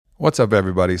What's up,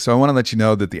 everybody? So I want to let you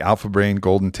know that the Alpha Brain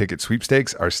Golden Ticket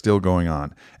sweepstakes are still going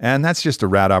on. And that's just a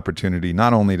rad opportunity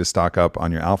not only to stock up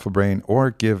on your Alpha Brain or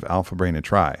give Alpha Brain a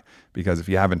try. Because if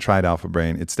you haven't tried Alpha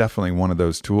Brain, it's definitely one of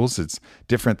those tools. It's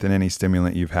different than any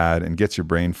stimulant you've had and gets your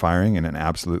brain firing in an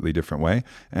absolutely different way.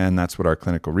 And that's what our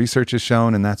clinical research has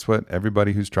shown. And that's what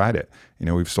everybody who's tried it. You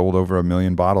know, we've sold over 1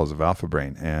 million bottles of Alpha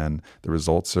Brain and the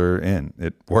results are in.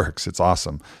 It works. It's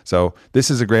awesome. So this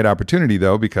is a great opportunity,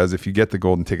 though, because if you get the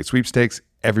Golden Ticket sweepstakes,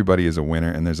 everybody is a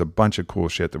winner. And there's a bunch of cool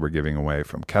shit that we're giving away,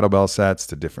 from kettlebell sets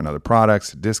to different other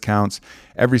products, to discounts.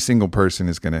 Every single person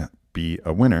is going to be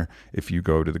a winner if you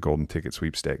go to the Golden Ticket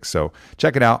sweepstakes. So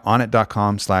check it out,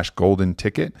 onnit.com/golden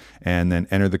ticket, and then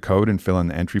enter the code and fill in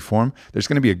the entry form. There's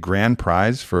going to be a grand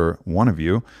prize for one of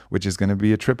you, which is going to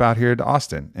be a trip out here to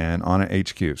Austin and Onnit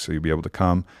HQ. So you'll be able to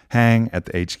come hang at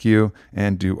the HQ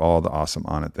and do all the awesome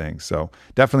Onnit things. So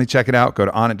definitely check it out. Go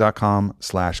to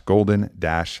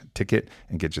onnit.com/golden-ticket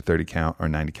and get your 30 count or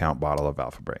 90 count bottle of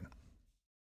Alpha Brain.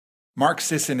 Mark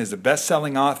Sisson is a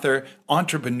best-selling author,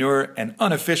 entrepreneur, and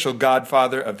unofficial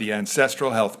godfather of the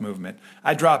ancestral health movement.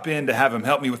 I drop in to have him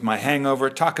help me with my hangover,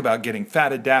 talk about getting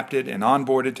fat adapted and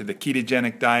onboarded to the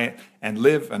ketogenic diet, and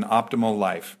live an optimal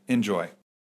life. Enjoy.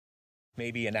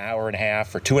 Maybe an hour and a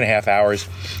half or 2.5 hours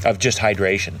of just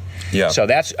hydration. Yeah. So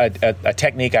that's a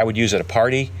technique I would use at a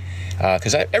party,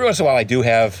 because every once in a while I do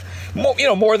have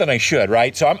more than I should,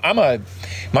 right? So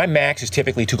my max is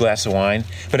typically 2 glasses of wine,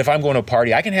 but if I'm going to a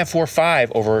party, I can have 4 or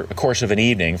 5 over the course of an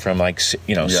evening, from 6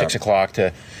 o'clock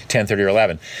to 10:30 or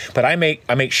 11. But I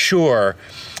make sure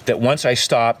that once I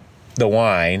stop the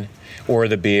wine or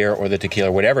the beer or the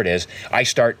tequila, whatever it is, I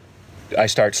start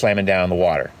slamming down the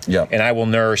water. Yeah. And I will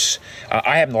nurse.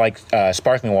 I happen to like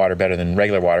sparkling water better than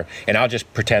regular water, and I'll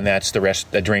just pretend that's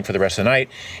the drink for the rest of the night,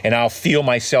 and I'll feel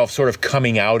myself sort of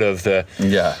coming out of the.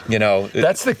 Yeah.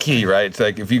 That's the key, right? It's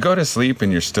like if you go to sleep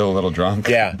and you're still a little drunk,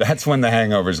 that's when the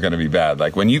hangover is going to be bad.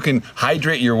 Like when you can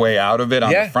hydrate your way out of it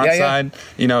on the front side,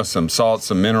 some salt,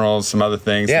 some minerals, some other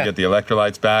things to get the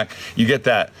electrolytes back. You get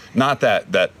that, not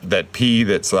that pee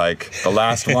that's like the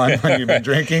last one when you've been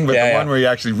drinking, but the one where you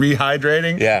actually rehydrating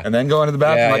and then go into the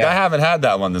bathroom. I haven't had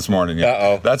that one this morning yet.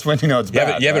 Uh-oh. That's when it's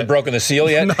bad. You haven't broken the seal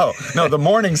yet? No, the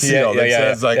morning seal that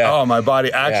says oh, my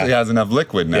body actually has enough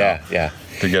liquid now.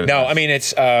 To get it. No, I mean,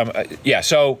 it's,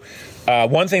 so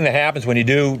one thing that happens when you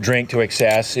do drink to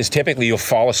excess is typically you'll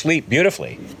fall asleep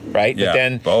beautifully, right?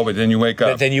 Yeah. But then you wake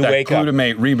up. Then you wake up.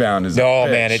 Glutamate rebound is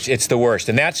man, it's the worst.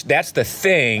 And that's the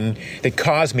thing that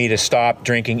caused me to stop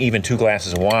drinking even 2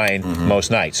 glasses of wine most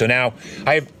nights. So now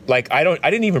I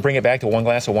didn't even bring it back to 1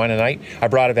 glass of wine a night. I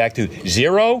brought it back to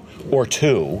 0 or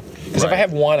 2. Because if I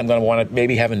have one, I'm going to want to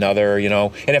maybe have another,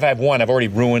 And if I have one, I've already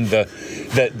ruined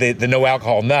the no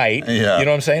alcohol night. Yeah. You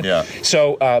know what I'm saying? Yeah.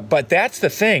 So, but that's the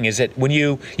thing, is that when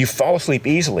you fall asleep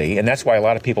easily, and that's why a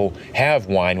lot of people have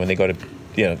wine when they go to,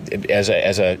 as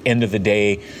a end of the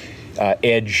day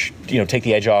edge, take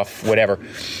the edge off, whatever.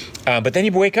 But then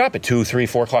you wake up at 2, 3,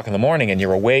 4 o'clock in the morning, and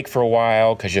you're awake for a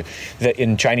while, because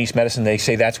in Chinese medicine they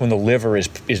say that's when the liver is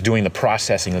doing the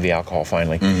processing of the alcohol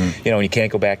finally. And you can't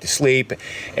go back to sleep,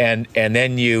 and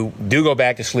then you do go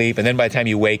back to sleep, and then by the time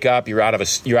you wake up, you're out of a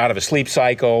sleep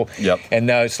cycle. Yep. And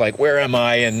now it's like, where am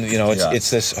I? And it's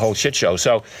this whole shit show.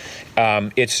 So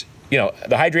it's the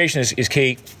hydration is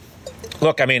key.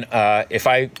 Look, I mean, if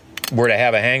I were to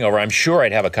have a hangover, I'm sure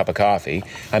I'd have a cup of coffee.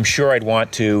 I'm sure I'd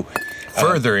want to.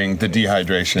 Furthering the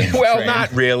dehydration. Well, train.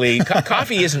 not really.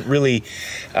 Coffee isn't really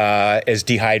as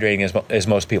dehydrating as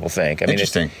most people think. I mean,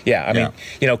 interesting.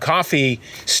 Coffee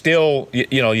still,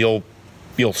 you'll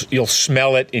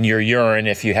smell it in your urine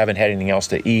if you haven't had anything else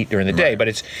to eat during the day. But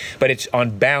it's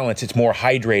on balance, it's more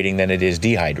hydrating than it is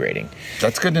dehydrating.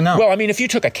 That's good to know. Well, I mean, if you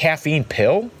took a caffeine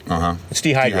pill, it's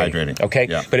dehydrating. Okay.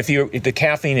 Yeah. But if the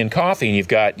caffeine in coffee, and you've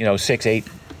got 6, 8,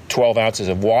 12 ounces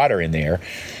of water in there,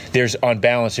 on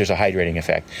balance, there's a hydrating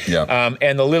effect. Yeah.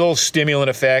 And the little stimulant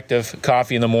effect of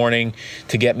coffee in the morning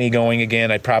to get me going again,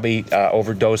 I'd probably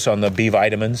overdose on the B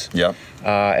vitamins. Yep.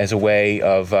 As a way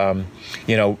of,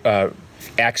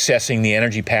 accessing the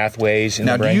energy pathways in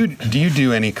the brain. Do you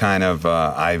do any kind of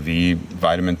IV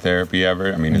vitamin therapy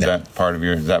ever? I mean, is that part of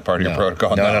your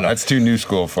protocol? No. That's too new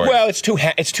school for you. Well, it's too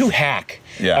hack.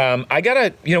 Yeah.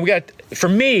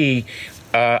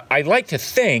 I'd like to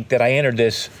think that I entered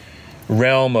this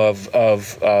realm of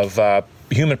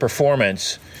human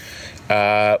performance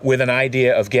with an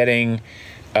idea of getting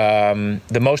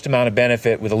the most amount of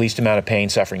benefit with the least amount of pain,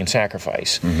 suffering, and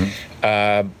sacrifice.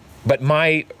 But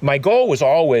my goal was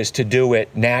always to do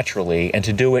it naturally and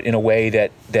to do it in a way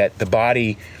that the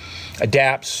body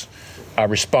adapts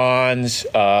responds,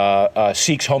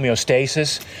 seeks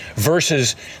homeostasis,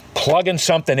 versus plugging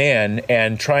something in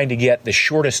and trying to get the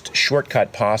shortest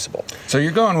shortcut possible. So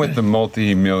you're going with the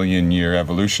multi-million-year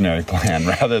evolutionary plan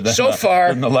rather than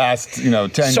the last 10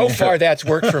 years. So far, that's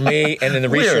worked for me, and in the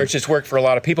research, it's worked for a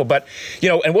lot of people. But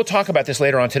and we'll talk about this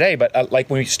later on today. But like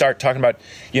when we start talking about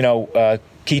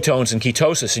ketones and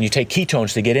ketosis, and you take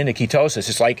ketones to get into ketosis,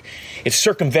 it's like it's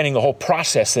circumventing the whole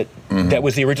process that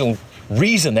was the original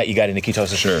reason that you got into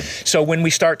ketosis. Sure. So when we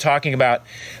start talking about,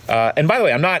 and by the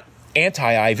way, I'm not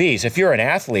anti-IVs. If you're an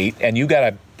athlete and you got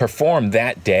to perform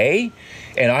that day,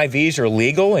 and IVs are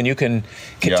legal, and you can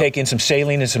take in some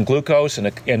saline and some glucose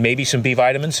and maybe some B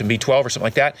vitamins, some B12 or something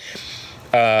like that.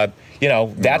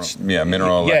 That's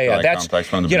mineral electrolyte complex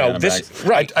from the banana bags.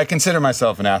 Right. I consider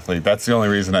myself an athlete. That's the only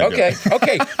reason I do it.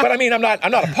 Okay. But I mean, I'm not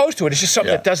opposed to it. It's just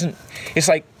something that doesn't. It's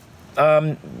like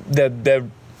the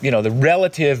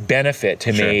relative benefit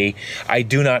to me, I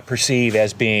do not perceive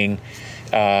as being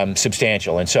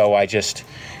substantial, and so I just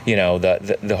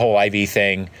the whole IV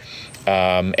thing.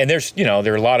 And there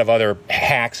are a lot of other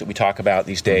hacks that we talk about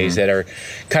these days that are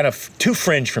kind of too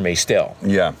fringe for me still.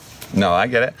 Yeah. No, I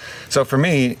get it. So for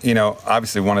me,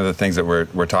 obviously one of the things that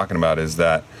we're talking about is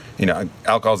that,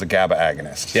 alcohol is a GABA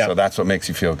agonist. Yeah. So that's what makes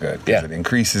you feel good. Yeah. It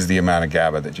increases the amount of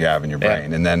GABA that you have in your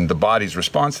brain. And then the body's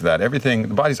response to that, the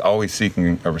body's always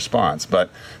seeking a response,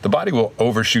 but the body will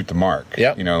overshoot the mark.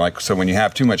 Yeah. So when you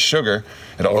have too much sugar,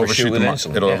 it'll overshoot the mark.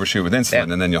 It'll overshoot with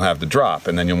insulin, and then you'll have the drop,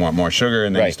 and then you'll want more sugar,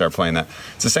 and then you start playing that.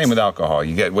 It's the same with alcohol.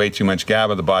 You get way too much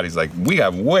GABA, the body's like, we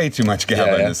have way too much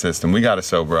GABA in the system. We got to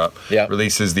sober up. Yeah.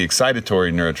 Releases the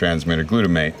excitatory neurotransmitter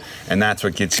glutamate, and that's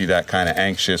what gets you that kind of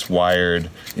anxious,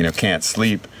 wired, can't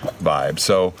sleep vibe.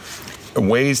 So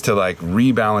ways to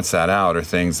rebalance that out are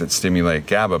things that stimulate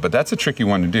GABA, but that's a tricky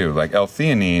one to do. Like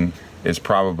L-theanine is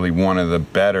probably one of the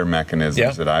better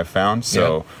mechanisms that I've found.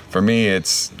 So for me,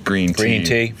 it's green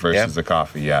tea versus the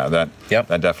coffee. Yeah, that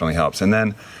definitely helps. And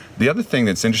then the other thing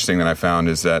that's interesting that I found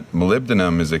is that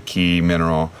molybdenum is a key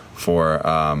mineral for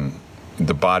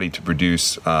the body to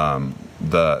produce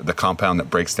the compound that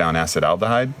breaks down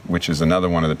acetaldehyde, which is another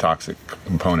one of the toxic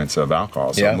components of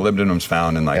alcohol. So molybdenum's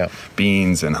found in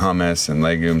beans and hummus and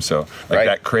legumes. So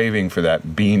that craving for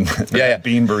that bean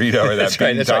bean burrito or that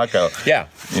bean taco. Right. Yeah.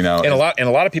 And a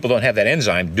lot of people don't have that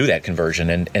enzyme to do that conversion,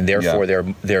 and therefore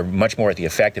they're much more at the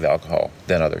effect of alcohol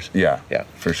than others. Yeah.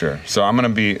 For sure. So I'm gonna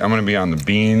be on the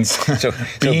beans. So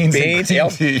beans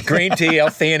green tea,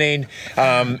 L-theanine,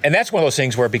 and that's one of those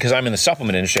things where, because I'm in the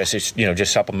supplement industry, I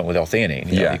just supplement with L-theanine.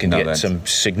 You can get some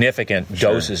significant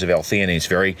doses of L-theanine. It's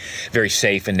very, very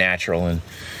safe and natural,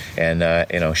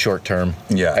 and short term.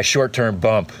 Yeah. A short term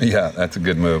bump. Yeah, that's a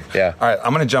good move. Yeah. All right,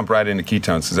 I'm going to jump right into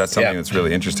ketones because that's something that's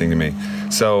really interesting to me.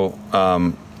 So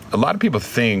a lot of people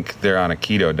think they're on a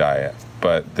keto diet,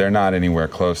 but they're not anywhere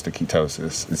close to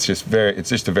ketosis. It's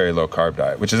just a very low carb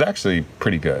diet, which is actually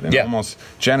pretty good, and almost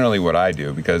generally what I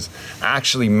do, because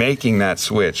actually making that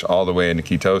switch all the way into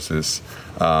ketosis,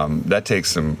 that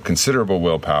takes some considerable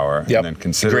willpower and then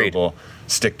considerable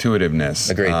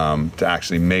stick-to-itiveness to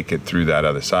actually make it through that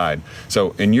other side.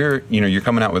 So, and you're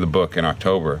coming out with a book in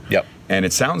October, and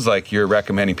it sounds like you're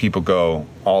recommending people go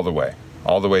all the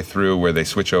way through, where they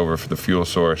switch over for the fuel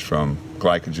source from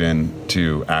glycogen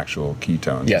to actual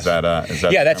ketones. Yes.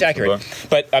 That's accurate.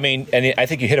 But I mean, and I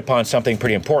think you hit upon something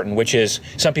pretty important, which is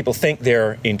some people think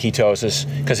they're in ketosis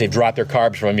because they've dropped their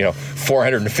carbs from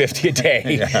 450 a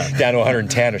day down to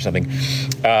 110 or something.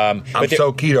 I'm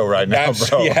so keto right now,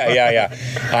 bro. Yeah.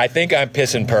 I think I'm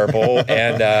pissing purple,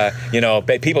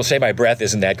 and people say my breath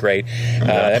isn't that great.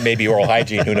 That may be oral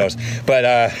hygiene, who knows? But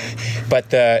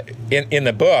in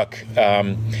the book,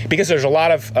 because there's a lot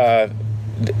of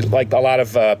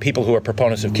people who are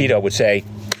proponents of keto would say,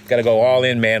 got to go all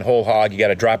in, man, whole hog. You got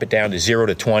to drop it down to 0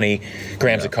 to 20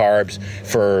 grams of carbs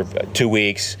for 2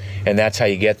 weeks, and that's how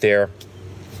you get there.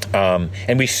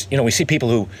 And we see people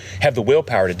who have the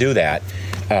willpower to do that,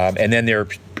 and then they're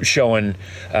showing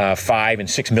 5 and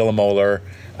 6 millimolar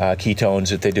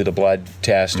ketones if they do the blood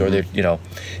test, or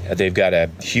they've got a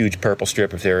huge purple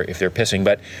strip if they're pissing.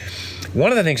 But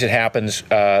one of the things that happens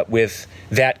with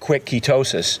that quick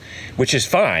ketosis, which is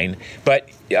fine, but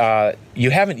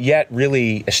you haven't yet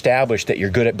really established that you're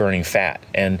good at burning fat.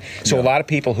 And so a lot of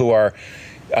people who are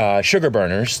sugar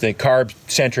burners, the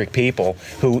carb-centric people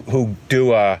who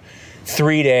do a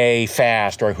 3-day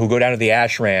fast, or who go down to the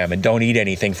ashram and don't eat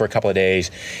anything for a couple of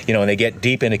days, and they get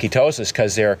deep into ketosis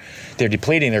because they're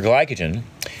depleting their glycogen,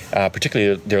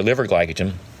 particularly their liver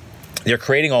glycogen. they're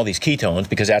creating all these ketones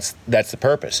because that's the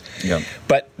purpose. Yeah.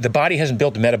 But the body hasn't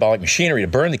built the metabolic machinery to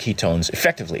burn the ketones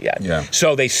effectively yet. Yeah.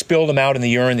 So they spill them out in the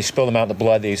urine, they spill them out in the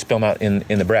blood, they spill them out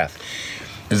in the breath.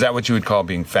 Is that what you would call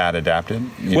being fat adapted?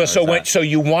 So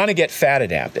you want to get fat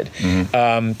adapted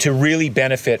to really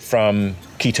benefit from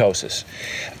ketosis.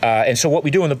 And so what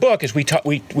we do in the book is we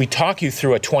talk you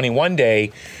through a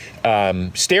 21-day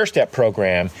stair-step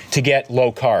program to get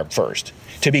low carb first,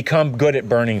 to become good at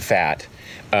burning fat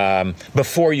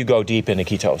before you go deep into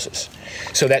ketosis.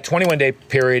 So that 21-day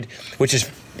period, which is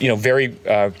very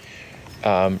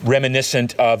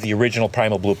reminiscent of the original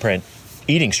Primal Blueprint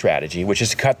eating strategy, which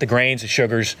is to cut the grains, the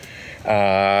sugars,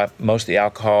 most of the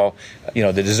alcohol,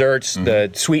 the desserts, the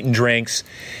sweetened drinks,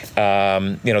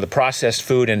 the processed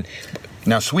food. And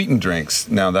now sweetened drinks.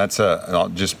 Now I'll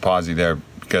just pause you there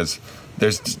because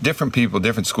there's different people,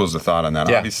 different schools of thought on that.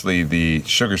 Yeah. Obviously, the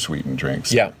sugar sweetened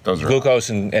drinks. Yeah, those are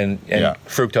glucose and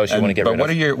fructose. You want to get rid of.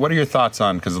 But what are your thoughts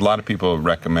on? Because a lot of people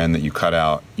recommend that you cut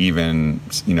out even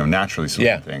naturally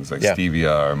sweetened things like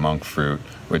stevia or monk fruit,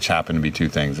 which happen to be two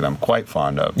things that I'm quite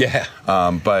fond of. Yeah.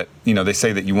 But they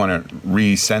say that you want to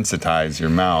resensitize your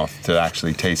mouth to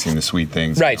actually tasting the sweet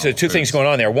things. Right. So two things going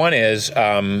on there. One is,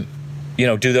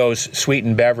 do those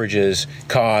sweetened beverages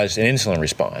cause an insulin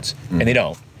response? And they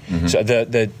don't. So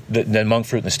the monk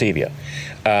fruit and the stevia,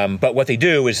 but what they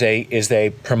do is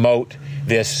they promote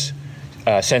this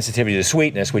sensitivity to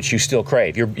sweetness, which you still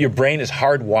crave. Your brain is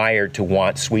hardwired to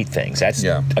want sweet things. That's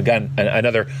again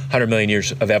another 100 million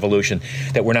years of evolution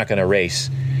that we're not going to erase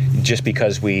just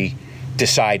because we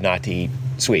decide not to eat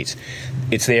sweets.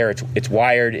 It's there. It's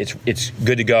wired. It's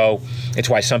good to go. It's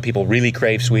why some people really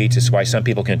crave sweets. It's why some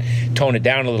people can tone it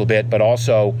down a little bit, but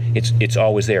also it's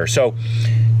always there. So,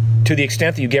 to the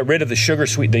extent that you get rid of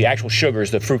the actual sugars,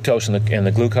 the fructose and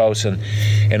the glucose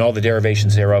and all the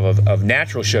derivations thereof of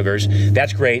natural sugars,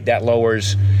 that's great. That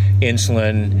lowers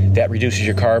insulin, that reduces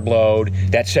your carb load,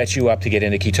 that sets you up to get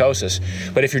into ketosis.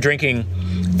 But if you're drinking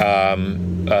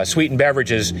sweetened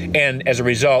beverages and as a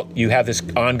result you have this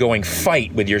ongoing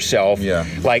fight with yourself,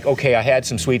 like, okay, I had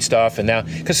some sweet stuff and now,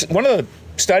 because one of the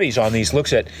studies on these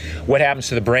looks at what happens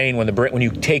to the brain when you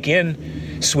take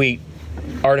in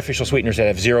artificial sweeteners that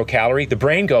have 0 calorie, the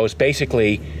brain goes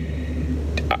basically,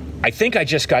 I think I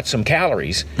just got some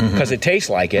calories because it tastes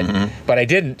like it, but I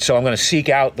didn't, so I'm going to seek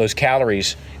out those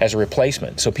calories as a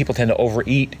replacement. So people tend to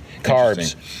overeat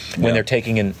carbs when they're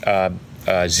taking in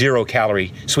 0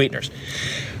 calorie sweeteners.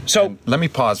 So let me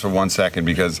pause for 1 second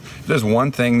because there's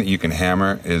one thing that you can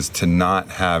hammer is to not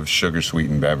have sugar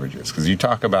sweetened beverages, because you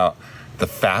talk about the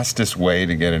fastest way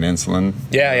to get an insulin.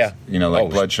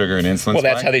 Blood sugar and insulin. Well,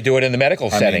 that's how they do it in the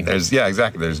medical setting.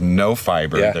 Exactly. There's no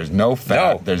fiber. Yeah. There's no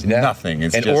fat. There's nothing.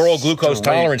 It's an just oral glucose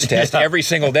tolerance test every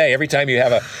single day. Every time you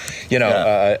have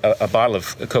a bottle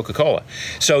of Coca-Cola.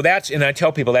 So and I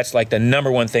tell people that's like the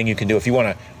number one thing you can do if you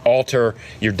want to alter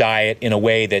your diet in a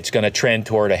way that's going to trend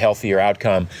toward a healthier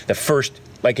outcome. The first.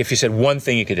 Like if you said one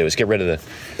thing you could do is get rid of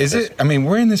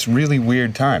we're in this really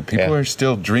weird time. People are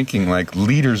still drinking like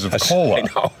liters of cola. I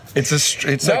know.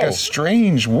 It's like a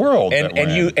strange world. And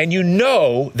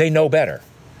they know better.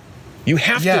 You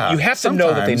have to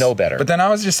know that they know better. But then I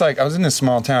was in this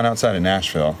small town outside of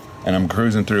Nashville and I'm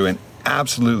cruising through and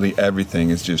absolutely everything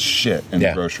is just shit in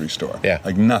the grocery store. Yeah.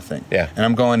 Like nothing. Yeah. And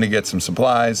I'm going to get some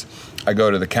supplies. I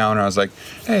go to the counter. I was like,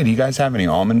 hey, do you guys have any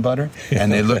almond butter?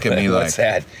 And they look at me like, what's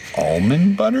that?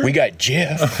 Almond butter? We got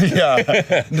Jif.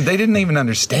 Yeah. They didn't even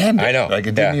understand it. I know. Like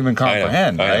it didn't even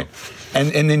comprehend, I know. right?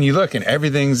 And then you look and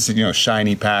everything's,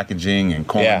 shiny packaging and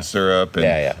corn syrup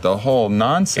and the whole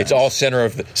nonsense. It's all center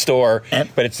of the store,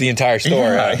 but it's the entire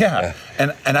store. Yeah.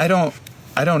 And I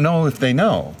don't know if they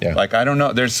know. Yeah. Like, I don't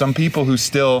know. There's some people who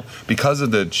still, because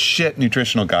of the shit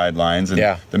nutritional guidelines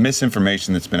and the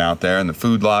misinformation that's been out there and the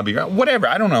food lobby, whatever.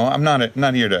 I don't know. I'm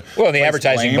not here to. Well, the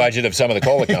advertising blame. budget of some of the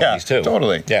cola companies, too.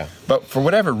 Totally. Yeah. But for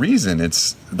whatever reason,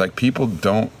 it's like people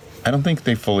I don't think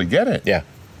they fully get it. Yeah.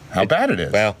 How bad it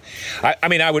is. Well,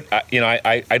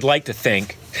 I'd like to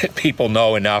think that people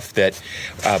know enough that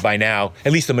by now,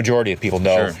 at least the majority of people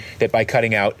know that by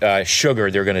cutting out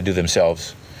sugar, they're going to do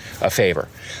themselves a favor.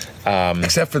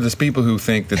 Except for those people who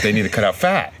think that they need to cut out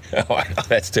fat. Oh,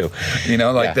 that's too.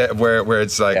 That where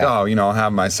it's like, I'll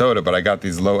have my soda, but I got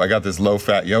this low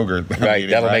fat yogurt.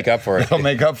 That'll make up for it. That'll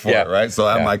make up for it, right? So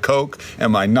I have my Coke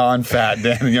and my non-fat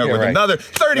yogurt with another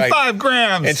 35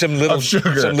 grams and some little of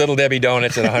sugar. Some Little Debbie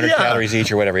donuts at 100 calories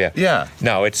each or whatever. Yeah.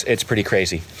 No, it's pretty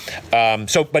crazy. Back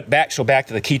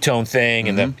to the ketone thing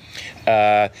and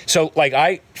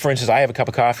for instance, I have a cup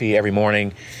of coffee every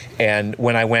morning, and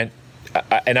when I went.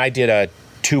 And I did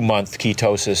 2-month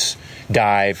ketosis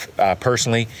dive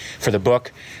personally for the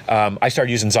book. I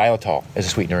started using xylitol as a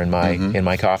sweetener in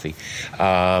my coffee.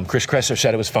 Chris Kresser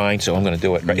said it was fine, so I'm going to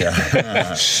do it. Right?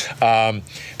 Yeah.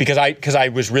 Because I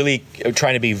was really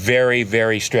trying to be very,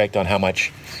 very strict on how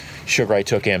much sugar I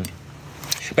took in.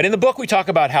 But in the book, we talk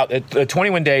about how the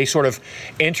 21-day sort of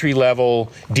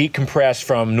entry-level decompress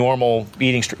from normal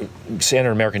eating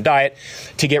standard American diet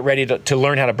to get ready to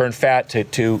learn how to burn fat,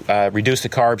 to reduce the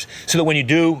carbs, so that when you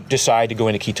do decide to go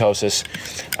into ketosis,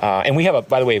 and we have,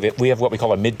 by the way, we have what we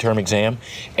call a midterm exam,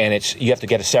 and you have to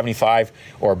get a 75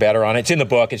 or better on it. It's in the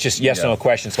book. It's just yes/no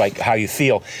questions like how you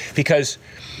feel, because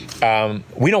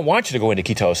we don't want you to go into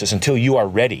ketosis until you are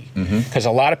ready, because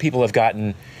a lot of people have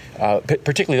gotten.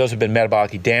 Particularly those who have been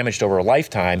metabolically damaged over a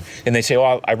lifetime, and they say,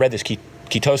 oh, I read this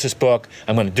ketosis book,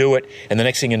 I'm going to do it, and the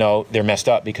next thing you know, they're messed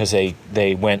up because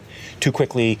they went too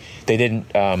quickly, they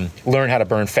didn't learn how to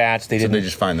burn fats, so they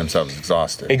just find themselves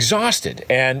exhausted,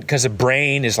 and because the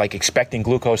brain is like expecting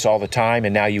glucose all the time,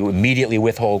 and now you immediately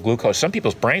withhold glucose. Some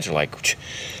people's brains are like,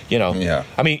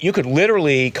 I mean, you could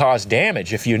literally cause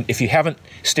damage if you haven't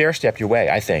stair-stepped your way,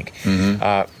 I think,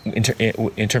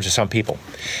 in terms of some people.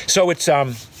 So it's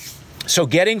so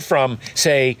getting from,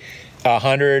 say,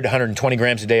 100, 120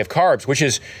 grams a day of carbs, which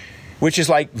is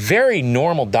like very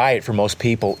normal diet for most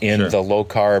people in the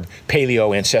low-carb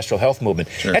paleo ancestral health movement.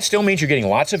 Sure. That still means you're getting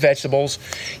lots of vegetables,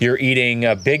 you're eating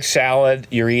a big salad,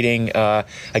 you're eating,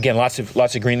 again, lots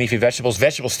of green leafy vegetables.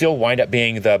 Vegetables still wind up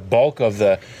being the bulk of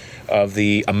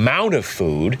the amount of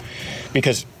food,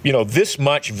 because this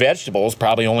much vegetables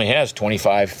probably only has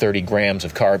 25, 30 grams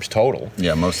of carbs total.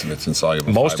 Yeah, most of it's insoluble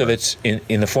fiber. Most of it's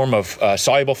in the form of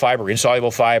soluble fiber,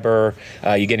 insoluble fiber.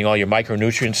 You're getting all your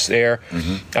micronutrients there.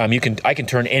 I can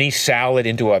turn any salad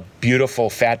into a beautiful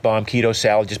fat bomb keto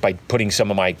salad just by putting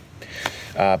some of my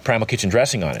Primal Kitchen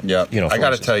dressing on it. Yeah, I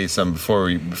got to tell you some before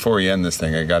we end this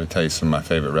thing. I got to tell you some of my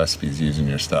favorite recipes using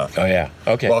your stuff. Oh yeah,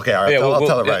 okay. Well, okay, all right, I'll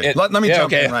tell it right. Let me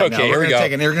jump in right now. Here we go.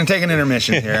 We're going to take an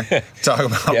intermission here. Talk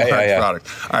about Mark's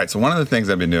products. All right, so one of the things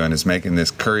I've been doing is making this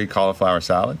curry cauliflower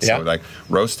salad. So like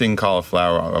roasting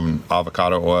cauliflower,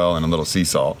 avocado oil, and a little sea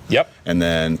salt. Yep. And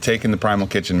then taking the Primal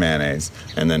Kitchen mayonnaise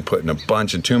and then putting a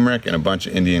bunch of turmeric and a bunch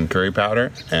of Indian curry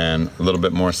powder and a little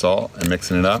bit more salt and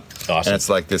mixing it up. Awesome. And it's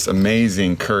like this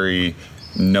amazing curry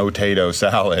no-tato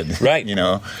salad. Right.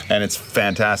 And it's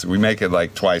fantastic. We make it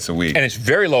like twice a week. And it's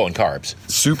very low in carbs.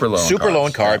 Super low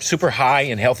in carbs. Super high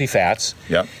in healthy fats.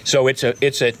 Yep. So it's a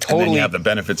totally... And then you have the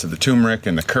benefits of the turmeric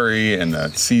and the curry and the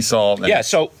sea salt. And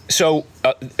So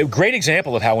a great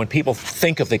example of how when people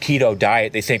think of the keto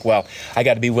diet, they think, well, I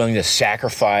got to be willing to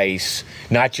sacrifice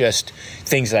not just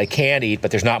things that I can't eat,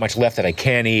 but there's not much left that I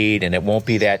can eat, and it won't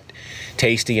be that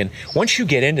tasty. And once you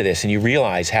get into this and you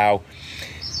realize how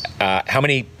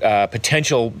many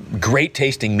potential great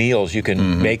tasting meals you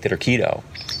can make that are keto,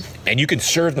 and you can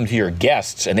serve them to your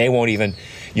guests, and they won't even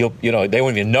they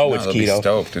won't even know it's keto.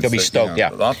 They'll be stoked.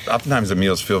 Oftentimes the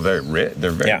meals feel very rich.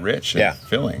 They're very rich and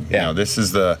filling. Yeah. This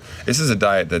is a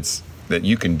diet that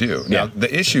you can do. Now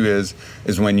the issue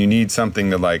is when you need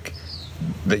something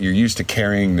that you're used to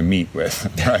carrying the meat with,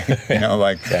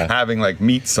 right? Having like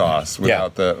meat sauce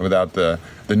without the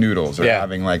noodles, or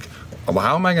having like, well,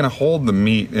 how am I going to hold the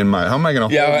meat in my? How am I going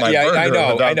to hold my burger?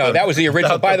 I know. That was the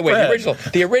original. By the way,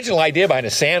 the original idea behind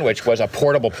a sandwich was a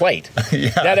portable plate.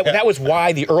 That was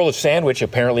why the Earl of Sandwich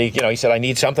apparently, he said, I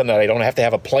need something that I don't have to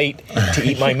have a plate to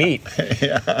eat my meat.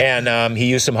 And he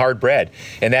used some hard bread,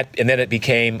 and then it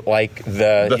became like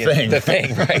the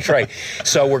thing. Right.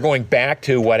 So we're going back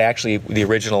to what actually the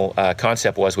original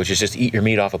concept was, which is just eat your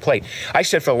meat off a plate. I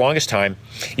said for the longest time,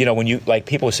 when you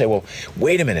people would say, well,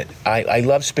 wait a minute, I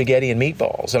love spaghetti and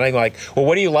meatballs. And I'm like, well,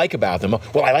 what do you like about them?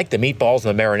 Well, I like the meatballs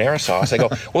and the marinara sauce. I go,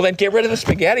 well, then get rid of the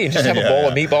spaghetti and just have a bowl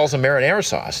of meatballs and marinara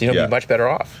sauce. Be much better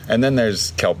off. And then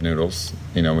there's kelp noodles,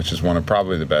 which is one of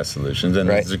probably the best solutions. And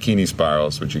zucchini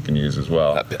spirals, which you can use as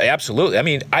well. Absolutely. I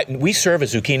mean, we serve a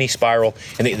zucchini spiral,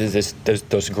 and there's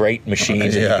those great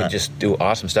machines, and you can just do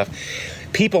awesome stuff.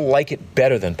 People like it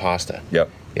better than pasta. Yep.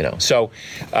 So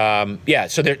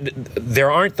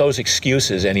there aren't those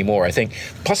excuses anymore. I think,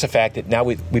 plus the fact that now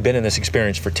we've been in this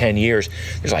experience for 10 years.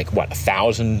 There's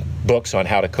 1,000 books on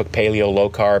how to cook paleo, low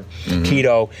carb,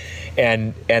 keto,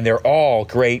 and they're all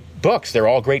great books. They're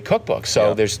all great cookbooks.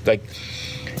 So there's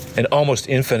an almost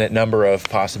infinite number of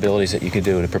possibilities that you can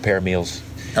do to prepare meals.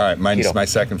 All right, my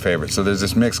second favorite. So there's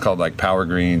this mix called Power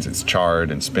Greens. It's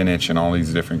chard and spinach and all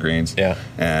these different greens. Yeah.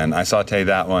 And I saute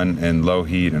that one in low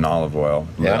heat and olive oil.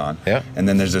 Yeah. And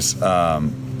then there's this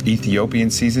Ethiopian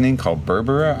seasoning called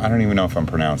berbere. I don't even know if I'm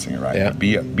pronouncing it right. Yeah.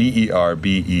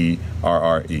 Berberre.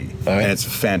 Right. And it's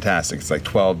fantastic. It's like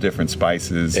 12 different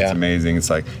spices. Yeah. It's amazing. It's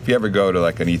like, if you ever go to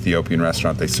like an Ethiopian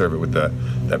restaurant, they serve it with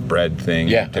that bread thing.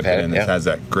 Yeah, Dip I've had it in. it, yeah. It has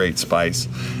that great spice.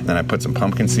 And then I put some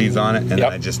pumpkin seeds on it, and then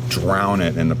I just drown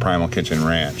it in the Primal Kitchen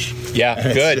ranch. Yeah,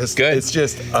 and good. It's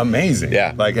just amazing.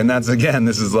 Yeah. Like, and that's, again,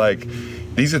 this is like,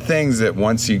 these are things that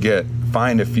once you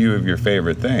find a few of your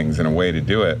favorite things and a way to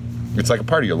do it, it's like a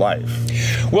part of your life.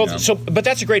 Well, you know? but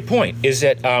that's a great point, is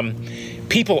that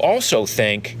people also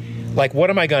think, like, what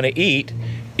am I going to eat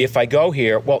if I go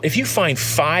here? Well, if you find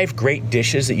 5 great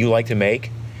dishes that you like to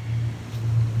make,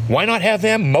 why not have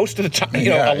them most of the time,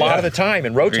 a lot of the time,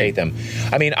 and rotate them?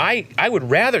 I mean, I would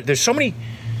rather, there's so many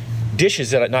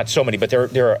dishes that, not so many, but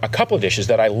there are a couple of dishes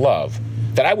that I love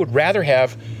that I would rather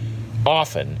have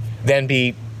often than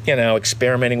be,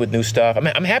 experimenting with new stuff. I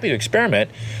mean, I'm happy to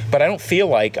experiment, but I don't feel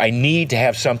like I need to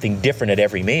have something different at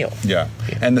every meal. Yeah.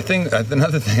 And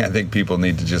another thing I think people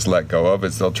need to just let go of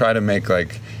is they'll try to make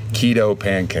like keto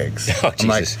pancakes. Oh, Jesus. I'm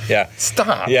like,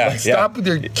 stop. Yeah, like, stop with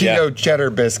your keto cheddar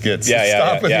biscuits.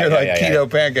 Stop with your keto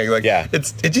pancake. Like,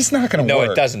 it's just not going to work.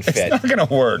 No, it doesn't fit. It's not going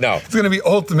to work. No. It's going to be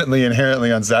ultimately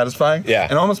inherently unsatisfying. Yeah.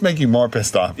 And almost make you more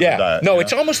pissed off with the diet. No,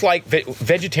 it's almost like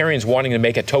vegetarians wanting to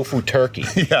make a tofu turkey.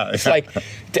 It's like,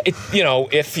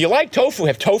 if you like tofu,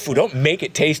 have tofu. Don't make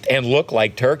it taste and look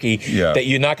like turkey that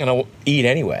you're not going to eat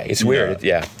anyway. It's weird.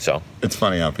 So it's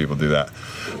funny how people do that.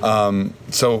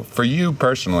 So for you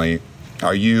personally,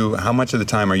 how much of the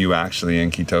time are you actually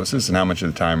in ketosis, and how much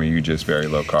of the time are you just very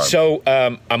low carb? So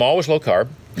I'm always low carb.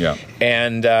 Yeah.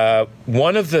 And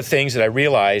one of the things that I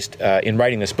realized in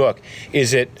writing this book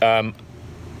is that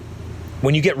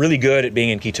when you get really good at being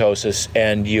in ketosis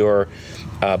and your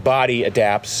body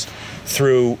adapts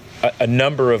through a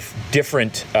number of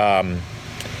different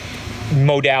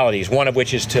modalities, one of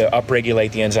which is to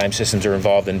upregulate the enzyme systems that are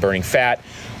involved in burning fat.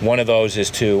 One of those is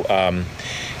to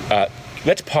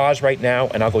let's pause right now,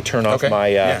 and I'll go turn off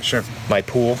my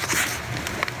pool.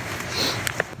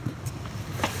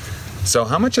 So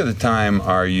how much of the time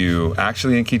are you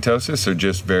actually in ketosis or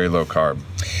just very low carb?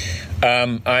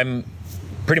 I'm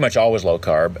pretty much always low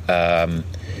carb,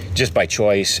 just by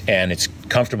choice, and it's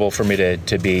comfortable for me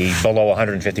to be below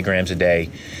 150 grams a day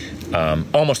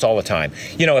almost all the time.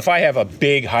 If I have a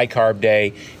big high carb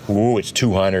day, it's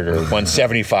 200 or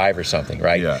 175 or something,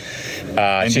 right? Yeah.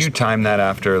 And do you time that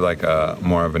after like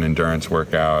more of an endurance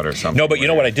workout or something? No, but you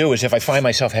know what I do is if I find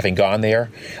myself having gone there,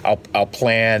 I'll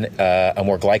plan a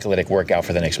more glycolytic workout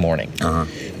for the next morning.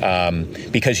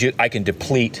 Because I can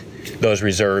deplete those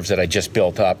reserves that I just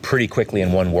built up pretty quickly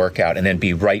in one workout and then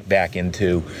be right back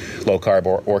into low carb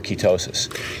or ketosis.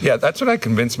 Yeah, that's what I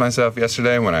convinced myself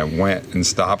yesterday when I went and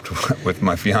stopped with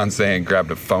my fiance and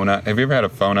grabbed a Fona. Have you ever had a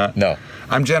Fona? No.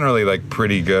 I'm generally like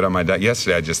pretty good on my diet.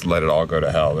 Yesterday I just let it all go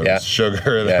to hell. There was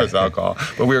sugar, there was alcohol.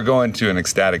 But we were going to an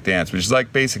ecstatic dance, which is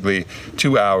like basically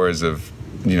 2 hours of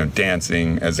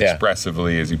dancing as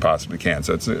expressively as you possibly can.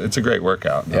 So it's a great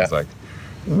workout. And I was like,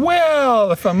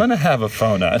 well, if I'm going to have a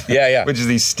Fona, which is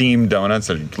these steamed donuts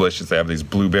that are delicious. They have these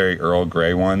blueberry Earl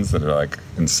Grey ones that are like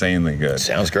insanely good.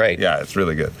 Sounds great. Yeah, it's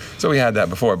really good. So we had that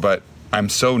before, but I'm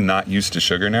so not used to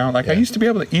sugar now. Like I used to be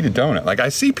able to eat a donut. Like I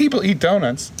see people eat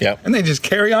donuts and they just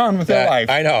carry on with their life.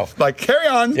 I know. Like carry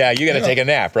on. Yeah, you got to take a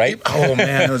nap, right? Oh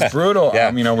man, it was brutal.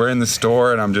 We're in the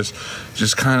store and I'm just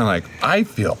kind of like, I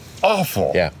feel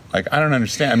awful. Yeah. Like I don't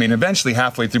understand. I mean, eventually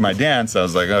halfway through my dance, I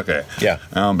was like, okay. Yeah.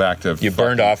 Now I'm back to. You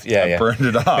burned off. I burned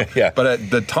it off. But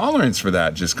the tolerance for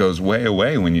that just goes way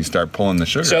away when you start pulling the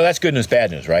sugar. So that's good news,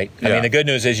 bad news, right? I mean, the good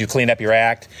news is you clean up your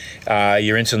act.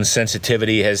 Your insulin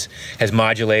sensitivity has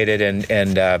modulated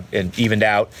and evened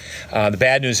out. The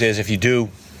bad news is if you do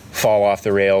fall off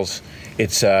the rails,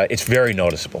 it's very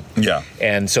noticeable. Yeah.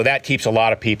 And so that keeps a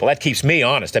lot of people. That keeps me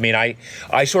honest. I mean,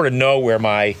 I sort of know where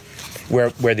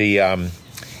the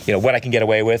what I can get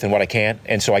away with and what I can't,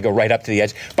 and so I go right up to the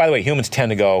edge. By the way, humans tend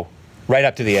to go right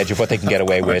up to the edge of what they can get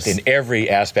away with in every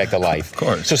aspect of life. Of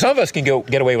course. So some of us can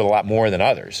get away with a lot more than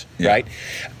others, right?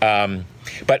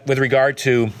 But with regard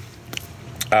to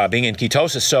being in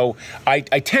ketosis, so I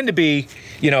tend to be,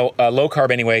 low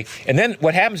carb anyway. And then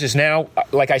what happens is now,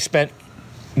 like I spent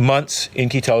months in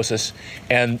ketosis,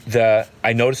 and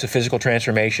I noticed a physical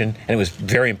transformation, and it was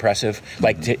very impressive.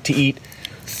 Like to eat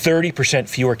 30%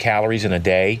 fewer calories in a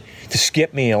day, to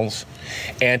skip meals,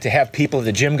 and to have people at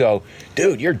the gym go,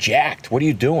 dude, you're jacked. What are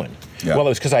you doing? Yeah. Well, it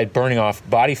was because I had burning off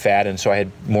body fat, and so I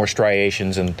had more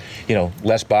striations and,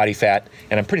 less body fat,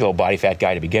 and I'm a pretty low body fat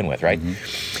guy to begin with, right?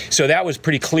 Mm-hmm. So that was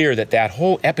pretty clear that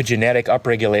whole epigenetic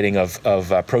upregulating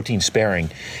of protein sparing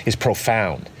is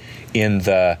profound in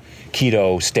the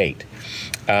keto state.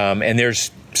 And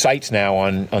there's sites now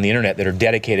on the internet that are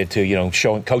dedicated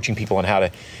to, coaching people on how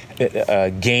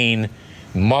to gain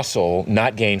muscle,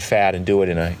 not gain fat, and do it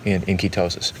in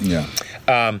ketosis. Yeah.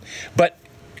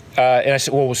 And I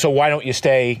said, well, so why don't you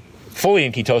stay fully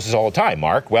in ketosis all the time,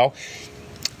 Mark? Well,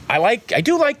 I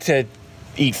do like to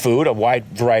eat food, a wide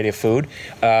variety of food.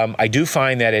 I do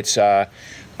find that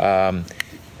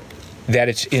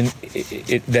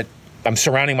that I'm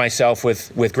surrounding myself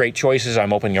with great choices.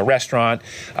 I'm opening a restaurant.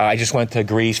 I just went to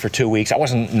Greece for 2 weeks. I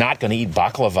wasn't not going to eat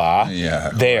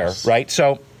baklava there, right?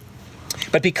 So,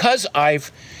 but because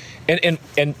and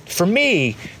for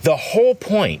me, the whole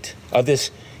point of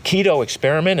this keto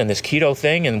experiment and this keto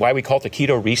thing and why we call it the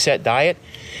keto reset diet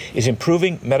is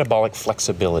improving metabolic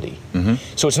flexibility. Mm-hmm.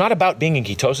 So it's not about being in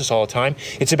ketosis all the time.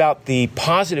 It's about the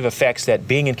positive effects that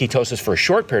being in ketosis for a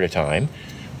short period of time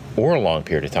or a long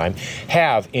period of time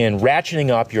have in ratcheting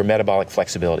up your metabolic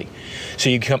flexibility. So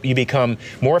you become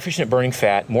more efficient at burning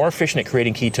fat, more efficient at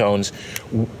creating ketones,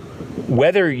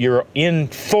 whether you're in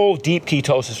full deep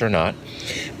ketosis or not.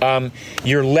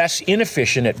 You're less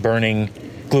inefficient at burning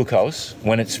glucose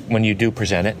when you do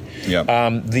present it.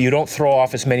 Yep. You don't throw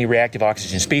off as many reactive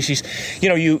oxygen species. You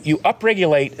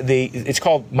upregulate it's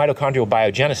called mitochondrial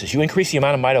biogenesis. You increase the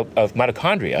amount of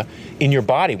mitochondria in your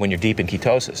body when you're deep in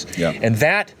ketosis. Yep. And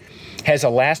that has a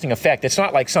lasting effect. It's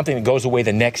not like something that goes away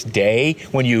the next day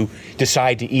when you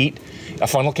decide to eat a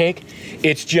funnel cake.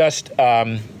 It's just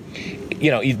that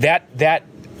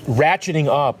ratcheting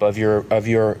up of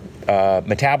your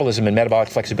metabolism and metabolic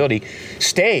flexibility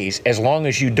stays as long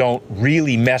as you don't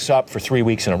really mess up for 3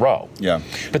 weeks in a row. Yeah.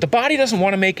 But the body doesn't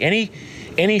want to make any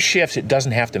shifts it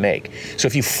doesn't have to make. So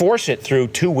if you force it through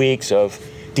 2 weeks of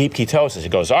deep ketosis, it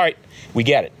goes, all right, we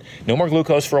get it. No more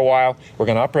glucose for a while. We're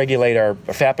going to upregulate our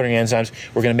fat-burning enzymes.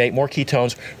 We're going to make more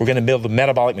ketones. We're going to build the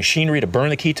metabolic machinery to burn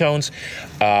the ketones.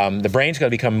 The brain's going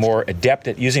to become more adept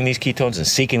at using these ketones and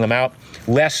seeking them out,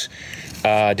 less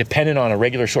dependent on a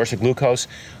regular source of glucose.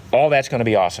 All that's going to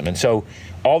be awesome. And so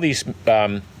all these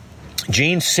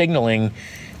gene signaling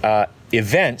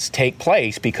events take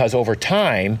place because over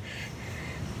time,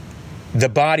 the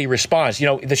body responds.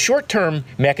 The short-term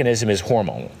mechanism is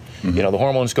hormonal. Mm-hmm. The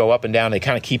hormones go up and down. They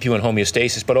kind of keep you in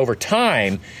homeostasis. But over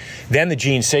time, then the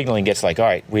gene signaling gets like, all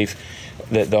right,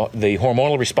 the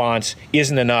hormonal response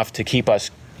isn't enough to keep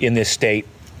us in this state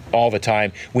all the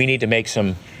time. We need to make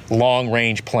some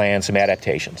long-range plans, some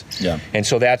adaptations. Yeah. And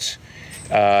so that's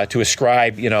to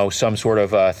ascribe, some sort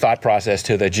of thought process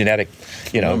to the genetic,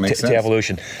 to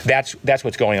evolution. That's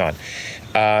what's going on.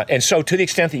 And so to the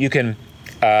extent that you can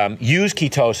use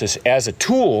ketosis as a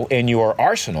tool in your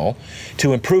arsenal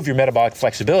to improve your metabolic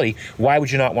flexibility, why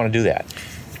would you not want to do that?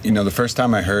 The first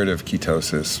time I heard of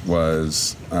ketosis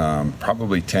was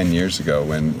probably 10 years ago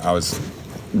when I was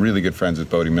really good friends with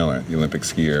Bode Miller, the Olympic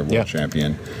skier, world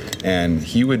champion. And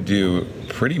he would do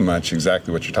pretty much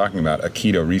exactly what you're talking about, a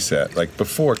keto reset, like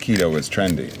before keto was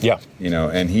trendy. Yeah.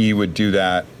 And he would do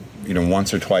that,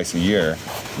 once or twice a year,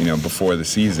 before the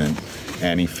season.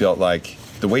 And he felt like,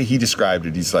 the way he described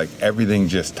it, he's like, everything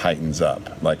just tightens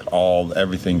up. Like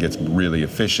everything gets really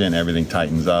efficient, everything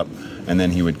tightens up. And then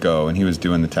he would go, and he was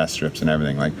doing the test strips and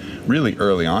everything, like really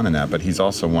early on in that. But he's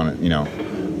also one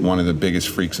of the biggest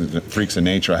freaks of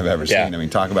nature I've ever seen. I mean,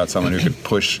 talk about someone who could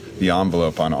push the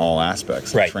envelope on all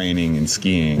aspects, like training and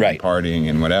skiing, and partying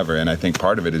and whatever. And I think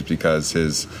part of it is because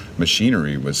his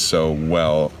machinery was so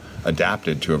well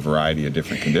adapted to a variety of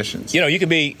different conditions. You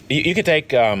could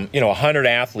take 100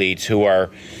 athletes who are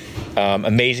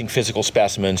amazing physical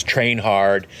specimens, train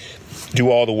hard, do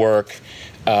all the work,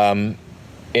 and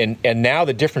now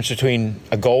the difference between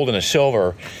a gold and a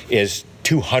silver is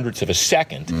 0.02 of a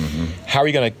second. Mm-hmm.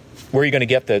 Where are you going to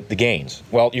get the gains?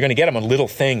 Well, you're going to get them on little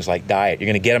things like diet. You're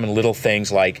going to get them in little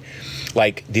things like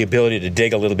the ability to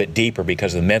dig a little bit deeper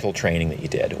because of the mental training that you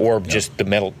did, or just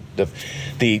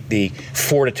the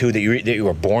fortitude that you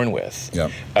were born with.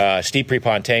 Yep. Steve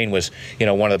Prefontaine was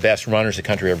one of the best runners the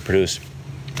country ever produced.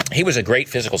 He was a great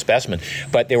physical specimen,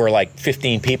 but there were like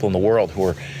 15 people in the world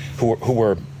who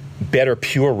were better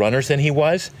pure runners than he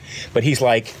was. But he's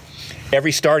like,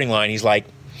 every starting line, he's like,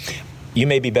 you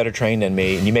may be better trained than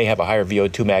me, and you may have a higher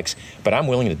VO2 max, but I'm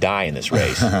willing to die in this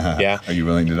race. Yeah. Are you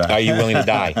willing to die? Are you willing to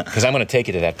die? Because I'm going to take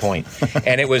you to that point.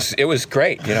 And it was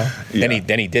great, Yeah. Then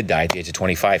he did die at the age of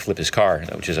 25, flip his car,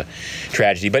 which is a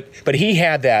tragedy. But he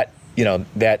had that,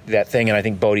 that thing, and I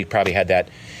think Bode probably had that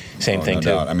Same thing, no too.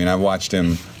 doubt. I mean, I watched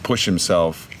him push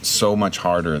himself so much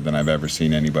harder than I've ever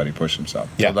seen anybody push himself.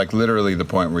 Yeah. So, like literally the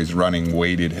point where he's running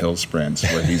weighted hill sprints,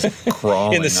 where he's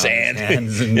crawling in the on sand, his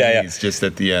hands and knees just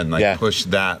at the end, like push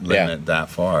that limit that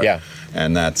far. Yeah.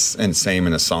 And that's insane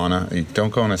in a sauna. You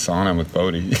don't go in a sauna with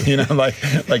Bodie. You know,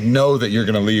 like know that you're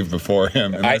going to leave before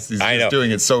him, unless he's just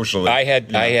doing it socially. I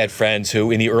had friends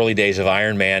who, in the early days of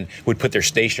Ironman, would put their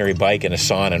stationary bike in a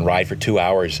sauna and ride for 2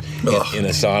 hours in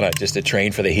the sauna just to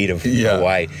train for the heat of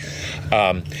Hawaii.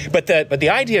 But the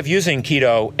idea of using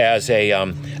keto as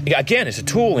again, as a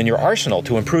tool in your arsenal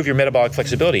to improve your metabolic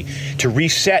flexibility, to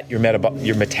reset your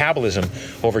metabolism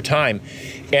over time.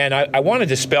 And I want to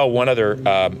dispel one other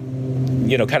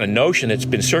kind of notion that's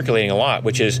been circulating a lot,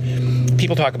 which is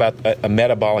people talk about a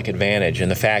metabolic advantage and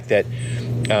the fact that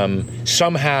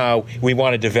somehow we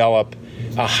want to develop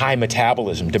a high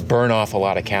metabolism to burn off a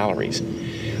lot of calories.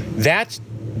 That's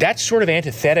sort of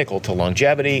antithetical to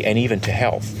longevity and even to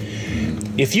health.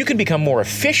 If you can become more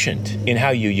efficient in how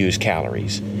you use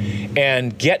calories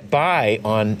and get by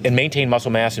on and maintain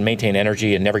muscle mass and maintain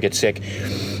energy and never get sick,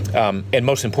 and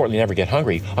most importantly, never get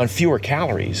hungry on fewer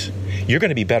calories, you're going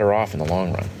to be better off in the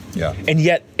long run. Yeah. And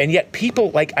yet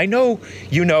people, like, I know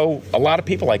a lot of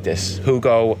people like this who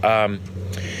go,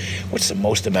 what's the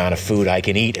most amount of food I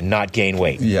can eat and not gain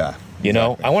weight? Yeah. You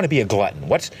know, I want to be a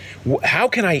glutton. How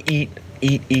can I eat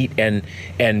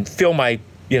and fill my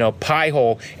pie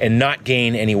hole and not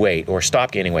gain any weight or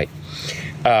stop gaining weight?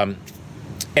 And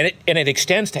it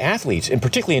extends to athletes, and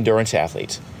particularly endurance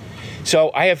athletes.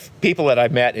 So I have people that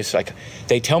I've met, it's like,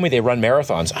 they tell me they run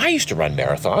marathons. I used to run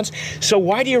marathons. So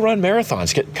why do you run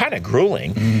marathons? Kind of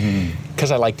grueling,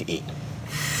 because I like to eat.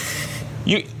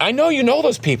 I know you know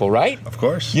those people, right? Of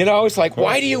course. It's like,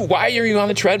 why are you on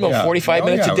the treadmill 45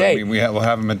 minutes a day? I mean, we'll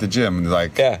have them at the gym,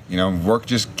 like, work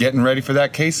just getting ready for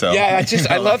that queso. Yeah,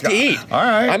 I love to eat. All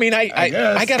right. I mean,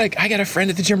 I got a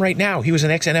friend at the gym right now. He was an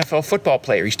ex-NFL football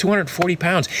player. He's 240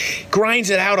 pounds,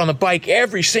 grinds it out on the bike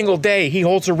every single day. He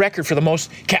holds a record for the most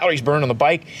calories burned on the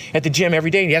bike at the gym every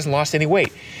day, and he hasn't lost any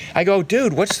weight. I go,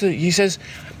 dude, he says,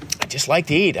 I just like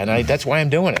to eat, and that's why I'm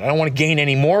doing it. I don't want to gain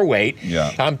any more weight.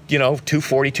 Yeah. I'm,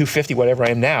 240, 250, whatever I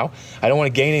am now. I don't want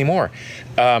to gain any more.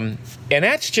 And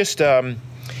that's just wrong.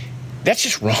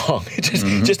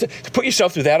 Just to put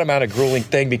yourself through that amount of grueling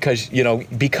thing because you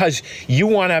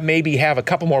want to maybe have a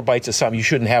couple more bites of something you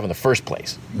shouldn't have in the first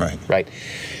place. Right.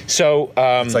 So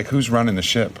it's like, who's running the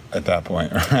ship at that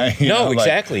point, right?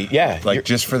 Exactly. Yeah. Like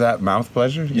just for that mouth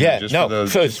pleasure?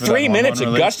 For 3 minutes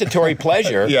of gustatory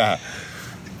pleasure. Yeah.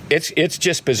 It's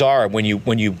just bizarre when you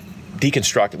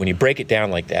deconstruct it, when you break it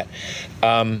down like that.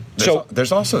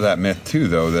 There's also that myth too,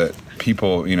 though, that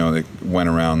people, that went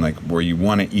around, like, where you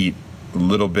want to eat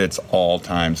little bits all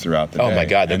times throughout the day. Oh my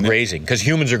God, grazing, because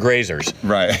humans are grazers.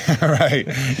 Right, right.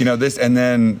 This, and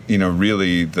then,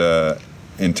 really the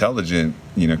intelligent,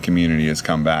 community has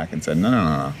come back and said,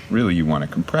 no. Really, you want to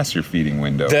compress your feeding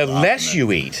window. The less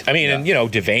you eat. I mean, and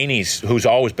Devaney's, who's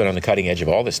always been on the cutting edge of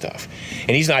all this stuff,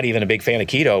 and he's not even a big fan of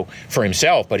keto for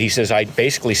himself, but he says, I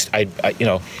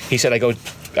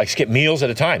skip meals at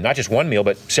a time, not just one meal,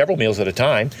 but several meals at a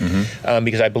time,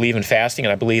 because I believe in fasting,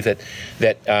 and I believe that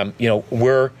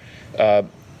we're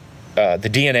the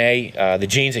DNA, the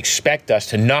genes expect us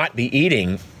to not be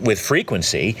eating with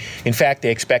frequency. In fact,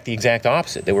 they expect the exact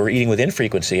opposite, that we're eating with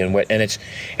infrequency, and that it's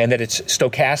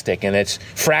stochastic and it's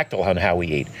fractal on how we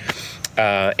eat.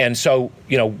 And so,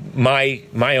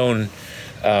 my own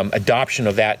adoption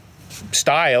of that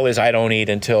style is I don't eat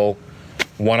until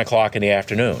 1 o'clock in the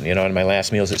afternoon, and my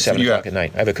last meal is at 7 o'clock at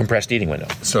night. I have a compressed eating window.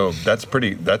 So that's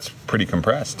pretty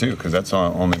compressed too, because that's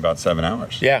only about 7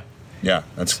 hours. Yeah. Yeah,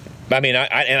 that's. I mean,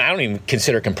 I don't even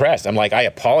consider compressed. I'm like, I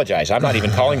apologize. I'm not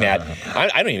even calling that.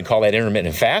 I don't even call that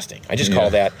intermittent fasting. I just call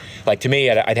that, like, to me,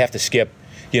 I'd have to skip,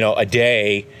 a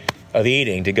day of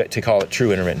eating to call it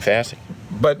true intermittent fasting.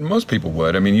 But most people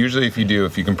would. I mean, usually if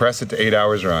you compress it to 8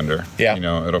 hours or under,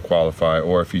 it'll qualify.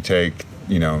 Or if you take,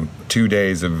 2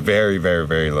 days of very, very,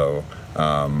 very low,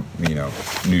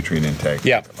 nutrient intake,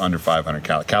 under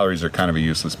 500 calories are kind of a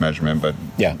useless measurement, but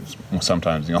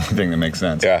sometimes the only thing that makes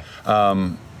sense. Yeah.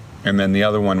 And then the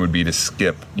other one would be to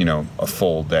skip, a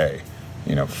full day,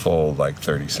 full like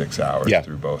 36 hours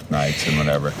through both nights and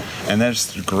whatever. And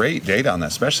there's great data on that,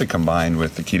 especially combined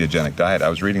with the ketogenic diet. I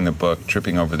was reading the book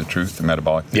Tripping Over the Truth, The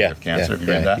Metabolic Theory of Cancer. Have you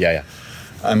read that? Yeah.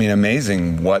 I mean,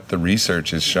 amazing what the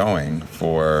research is showing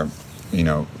for,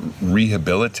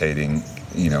 rehabilitating,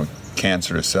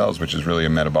 cancerous cells, which is really a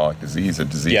metabolic disease, a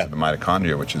disease of the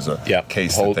mitochondria, which is a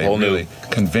case that they really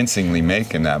convincingly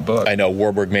make in that book. I know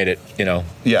Warburg made it, a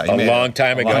long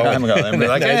time ago. And we're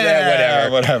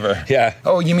like, whatever. Yeah.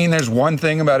 Oh, you mean there's one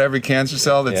thing about every cancer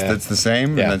cell that's the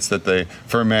same, and that's that they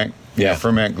ferment.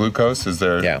 Ferment glucose is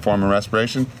their form of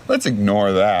respiration. Let's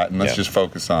ignore that and let's just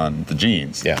focus on the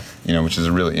genes. Which is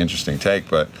a really interesting take.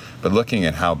 But looking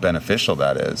at how beneficial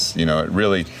that is, it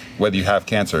really, whether you have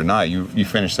cancer or not, you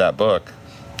finish that book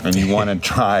and you want to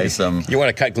try some. You want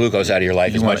to cut glucose out of your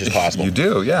life as much as possible. You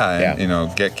do,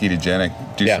 and get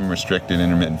ketogenic, do some restricted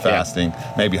intermittent fasting,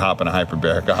 maybe hop on a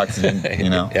hyperbaric oxygen.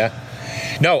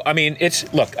 No, I mean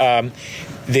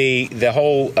the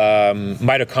whole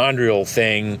mitochondrial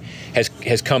thing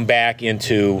has come back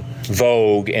into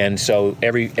vogue, and so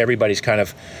everybody's kind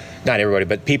of, not everybody,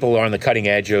 but people are on the cutting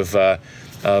edge of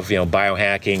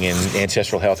biohacking and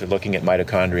ancestral health are looking at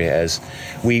mitochondria as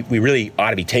we really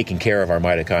ought to be taking care of our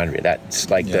mitochondria. That's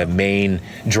like the main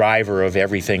driver of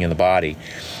everything in the body,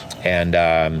 and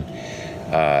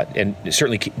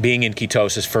certainly being in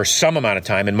ketosis for some amount of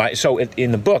time. So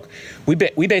in the book, we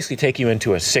basically take you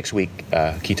into a 6-week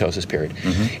ketosis period.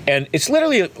 And it's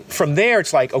literally, from there,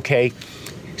 it's like, okay,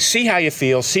 see how you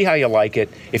feel, see how you like it.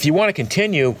 If you want to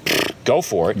continue, go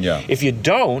for it. If you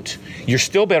don't, you're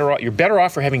still better off. You're better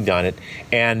off for having done it.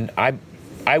 And I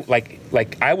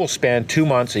will spend 2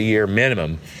 months a year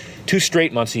minimum, 2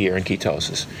 straight months a year in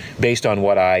ketosis, based on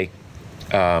what I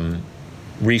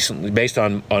recently, based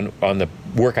on the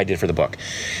work I did for the book.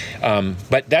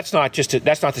 But that's not to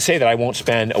say that I won't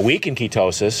spend a week in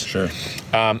ketosis. Sure.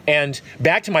 And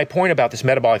back to my point about this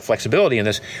metabolic flexibility and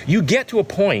this, you get to a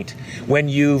point when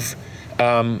you've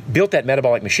built that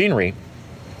metabolic machinery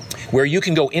where you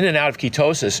can go in and out of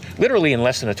ketosis literally in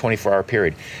less than a 24-hour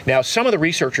period. Now, some of the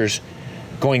researchers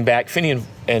going back, Finney and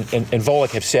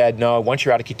Volek, have said, no, once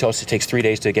you're out of ketosis, it takes 3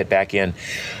 days to get back in.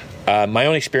 My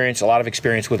own experience, a lot of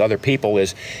experience with other people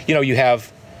is, you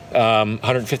have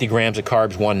 150 grams of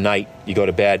carbs one night, you go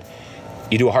to bed,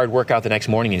 you do a hard workout the next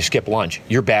morning and you skip lunch,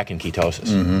 you're back in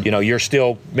ketosis. You're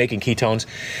still making ketones.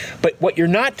 But what you're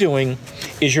not doing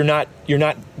is you're not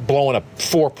blowing a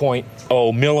 4.0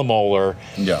 millimolar.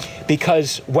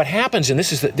 Because what happens, and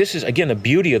this is again the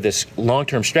beauty of this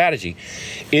long-term strategy,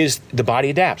 is the body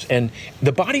adapts. And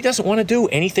the body doesn't want to do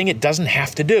anything it doesn't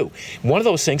have to do. One of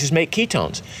those things is make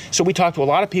ketones. So we talked to a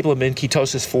lot of people who have been in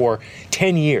ketosis for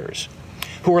 10 years.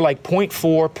 Who are like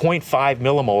 0.4, 0.5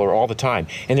 millimolar all the time,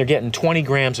 and they're getting 20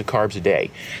 grams of carbs a day.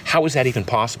 How is that even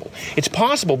possible? It's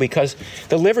possible because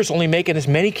the liver's only making as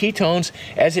many ketones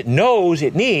as it knows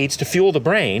it needs to fuel the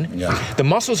brain. The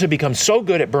muscles have become so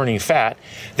good at burning fat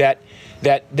that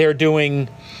they're doing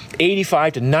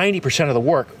 85 to 90% of the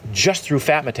work just through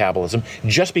fat metabolism,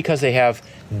 just because they have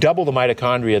double the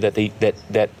mitochondria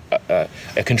that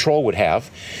a control would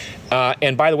have.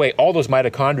 And by the way, all those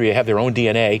mitochondria have their own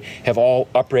DNA, have all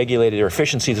upregulated their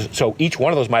efficiency. So each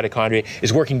one of those mitochondria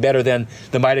is working better than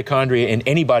the mitochondria in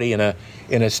anybody in a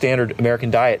standard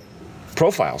American diet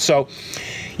profile. So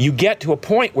you get to a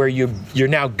point where you're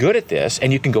now good at this,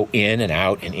 and you can go in and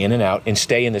out and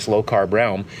stay in this low carb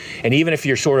realm. And even if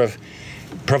you're sort of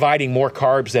providing more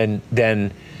carbs than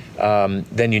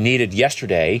you needed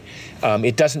yesterday,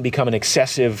 it doesn't become an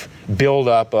excessive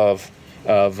buildup of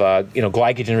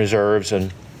glycogen reserves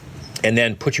and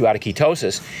then put you out of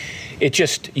ketosis. It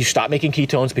just, you stop making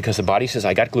ketones because the body says,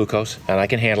 I got glucose and I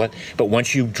can handle it. But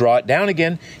once you draw it down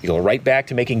again, you go right back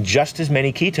to making just as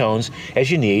many ketones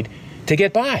as you need to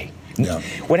get by.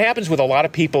 What happens with a lot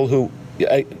of people who,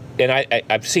 and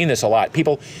I've seen this a lot,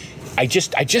 people, I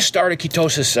just started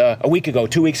ketosis a week ago,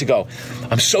 2 weeks ago.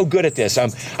 I'm so good at this. I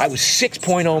was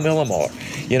 6.0 millimolar,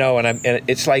 and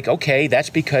it's like, okay, that's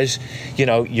because,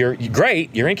 you're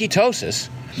great. You're in ketosis.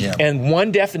 And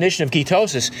one definition of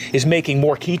ketosis is making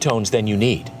more ketones than you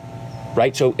need,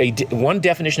 right? So one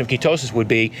definition of ketosis would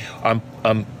be I'm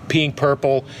peeing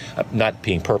purple, not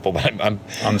peeing purple, but I'm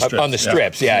on the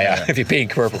strips. Yeah. If you're peeing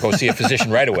purple, go see a physician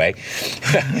right away.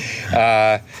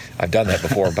 I've done that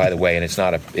before, by the way, and it's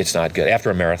not good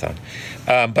after a marathon.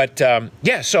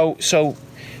 So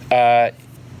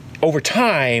over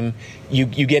time,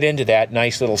 you get into that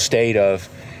nice little state of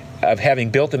having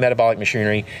built the metabolic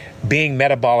machinery, being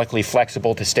metabolically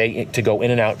flexible to go in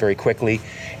and out very quickly,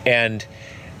 and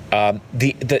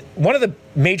the one of the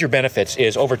major benefits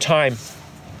is over time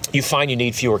you find you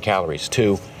need fewer calories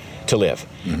to live.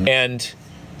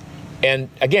 And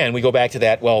again, we go back to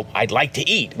that, well, I'd like to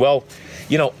eat. Well,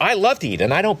 I love to eat,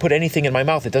 and I don't put anything in my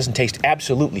mouth that doesn't taste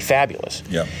absolutely fabulous.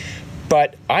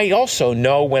 But I also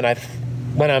know when I've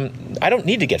I don't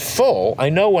need to get full. I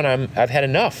know when I've had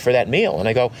enough for that meal. And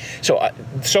I go,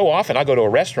 so often I'll go to a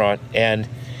restaurant and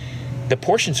the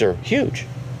portions are huge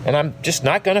and I'm just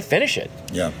not going to finish it.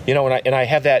 Yeah. And I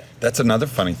have that. That's another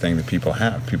funny thing that people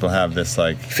have. People have this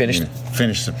like finish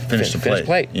the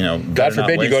plate. God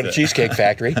forbid you go to Cheesecake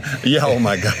Factory. Yeah. Oh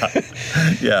my God.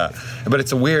 Yeah. But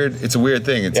it's a weird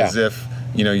thing. It's as if,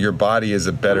 your body is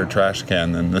a better trash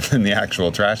can than the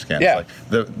actual trash can. Yeah. It's like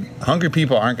the hungry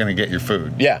people aren't going to get your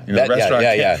food. Yeah. The restaurant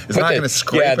it's not going to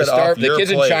scrape it off your plate. The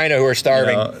kids in China who are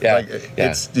starving.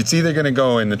 It's either going to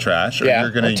go in the trash or you're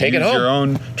going to use your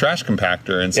own trash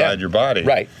compactor inside your body.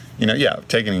 Right.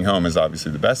 Taking it home is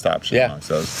obviously the best option amongst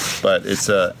those. But it's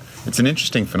an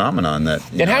interesting phenomenon that.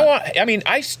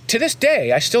 To this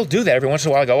day, I still do that every once in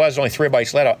a while. I go, there's only 3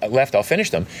 bites left. I'll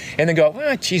finish them, and then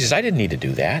go, Jesus, I didn't need to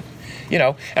do that.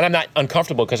 And I'm not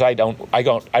uncomfortable because I don't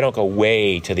go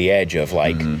way to the edge of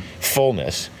like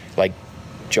fullness, like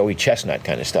Joey Chestnut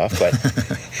kind of stuff, but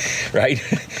right.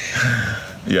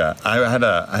 Yeah, I had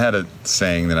a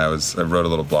saying that I wrote a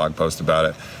little blog post about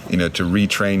it. To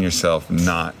retrain yourself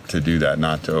not to do that,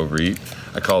 not to overeat.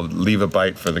 I called it "Leave a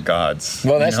Bite for the Gods."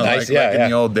 Well, that's nice. Like in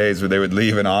the old days where they would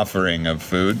leave an offering of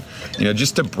food.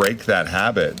 Just to break that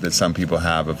habit that some people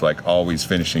have of like always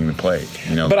finishing the plate.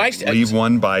 But leave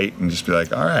one bite and just be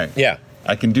like, all right. Yeah.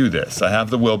 I can do this. I have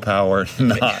the willpower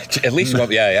not. At least,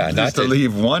 just to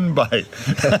leave one bite.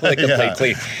 Lick the plate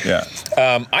clean.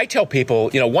 Yeah. I tell people,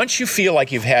 once you feel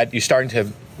like you're starting to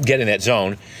get in that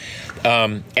zone,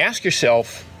 ask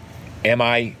yourself, am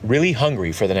I really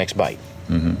hungry for the next bite?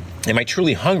 Mm-hmm. Am I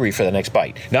truly hungry for the next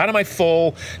bite? Not am I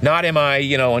full, not am I,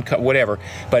 whatever,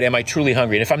 but am I truly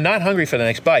hungry? And if I'm not hungry for the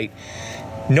next bite,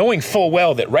 knowing full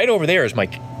well that right over there is my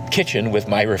kitchen with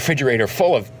my refrigerator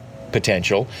full of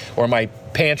potential, or my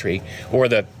pantry, or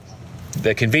the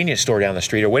convenience store down the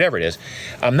street, or whatever it is,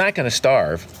 I'm not going to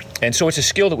starve. And so it's a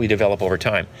skill that we develop over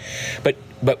time. But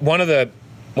one of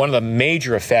the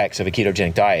major effects of a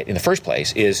ketogenic diet in the first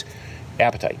place is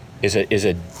appetite, is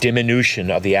a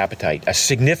diminution of the appetite, a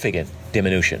significant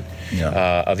diminution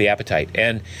of the appetite.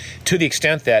 And to the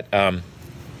extent that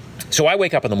so I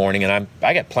wake up in the morning and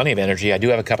I got plenty of energy. I do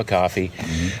have a cup of coffee.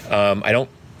 Mm-hmm. I don't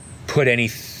put I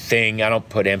don't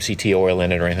put MCT oil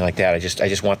in it or anything like that. I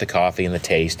just want the coffee and the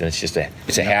taste, and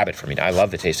it's a habit for me. I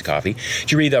love the taste of coffee.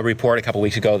 Did you read the report a couple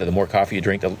weeks ago that the more coffee you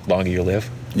drink, the longer you live?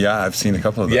 Yeah, I've seen a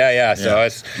couple of those. Yeah. So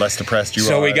it's less depressed you are.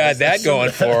 So we got that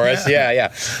going for us.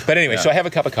 Yeah. But anyway, so I have a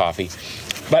cup of coffee.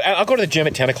 But I'll go to the gym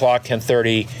at 10 o'clock,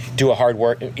 10:30, do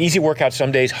a easy workout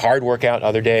some days, hard workout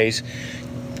other days.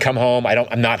 Come home,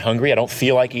 I'm not hungry. I don't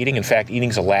feel like eating. In fact,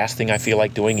 eating's the last thing I feel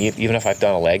like doing, even if I've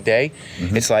done a leg day.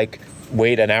 Mm-hmm. It's like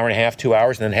wait an hour and a half, 2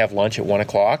 hours, and then have lunch at 1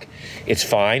 o'clock. It's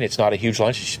fine. It's not a huge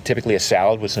lunch. It's typically a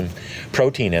salad with some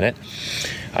protein in it.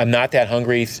 I'm not that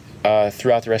hungry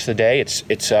throughout the rest of the day.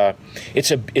 It's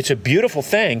a beautiful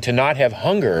thing to not have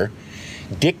hunger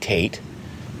dictate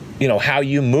how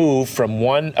you move from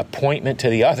one appointment to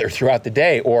the other throughout the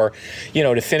day, or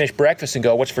to finish breakfast and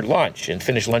go, what's for lunch, and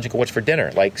finish lunch and go, what's for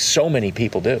dinner, like so many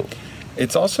people do.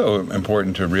 It's also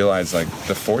important to realize like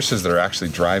the forces that are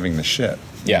actually driving the ship.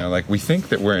 Yeah. Like we think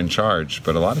that we're in charge,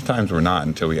 but a lot of times we're not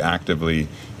until we actively,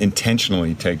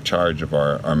 intentionally take charge of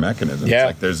our mechanisms. Yeah.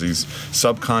 Like there's these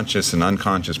subconscious and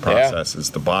unconscious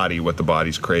processes, the body, what the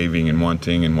body's craving and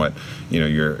wanting, and what,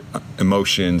 your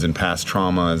emotions and past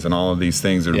traumas and all of these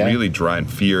things are really driving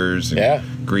fears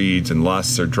and greeds and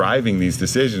lusts are driving these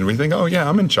decisions. We think, oh yeah,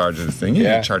 I'm in charge of this thing.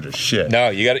 You're in charge of shit. No,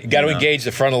 you got to engage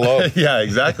the frontal lobe. Yeah,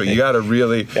 exactly. You got to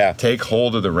really take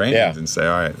hold of the reins and say,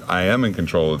 all right, I am in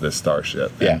control of this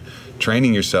starship. And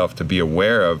training yourself to be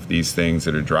aware of these things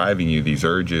that are driving you, these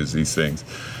urges, these things.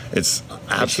 It's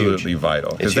absolutely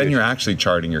vital, because then you're actually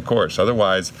charting your course.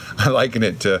 Otherwise, I liken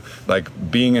it to like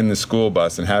being in the school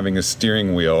bus and having a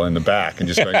steering wheel in the back and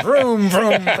just going vroom,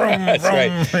 vroom, vroom, That's vroom.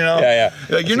 Right.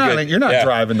 Like you're not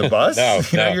driving the bus. No.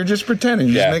 You're just pretending.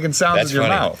 You're just making sounds with your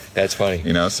mouth. That's funny.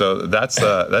 So that's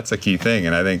a key thing,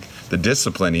 and I think the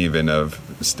discipline even of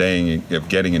getting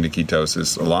into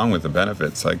ketosis, along with the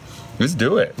benefits, like just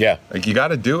do it. Yeah. Like you got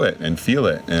to do it and feel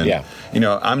it. And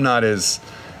I'm not as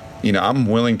I'm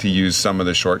willing to use some of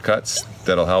the shortcuts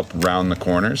that'll help round the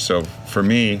corners. So for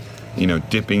me,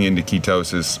 dipping into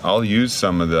ketosis, I'll use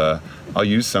some of the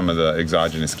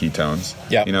exogenous ketones.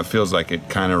 Yeah. It feels like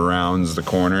it kind of rounds the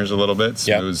corners a little bit,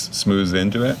 smooths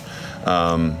into it.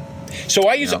 So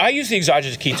I use the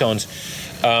exogenous ketones,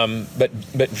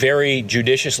 but very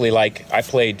judiciously. Like I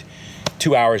played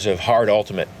 2 hours of hard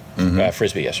ultimate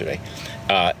frisbee yesterday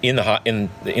in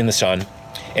the sun,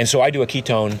 and so I do a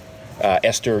ketone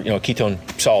ester, ketone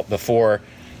salt before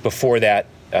that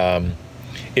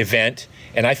event,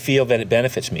 and I feel that it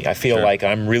benefits me. I feel like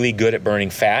I'm really good at burning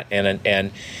fat, and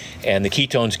the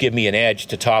ketones give me an edge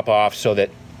to top off so that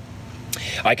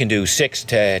I can do 6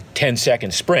 to 10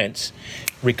 second sprints,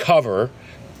 recover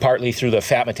partly through the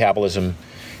fat metabolism,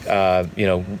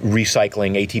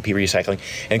 recycling, ATP recycling,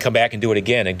 and come back and do it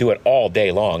again and do it all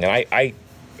day long. And I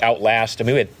outlast. I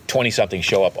mean, we had 20-somethings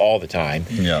show up all the time,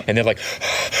 and they're like,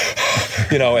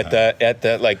 at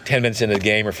the like 10 minutes into the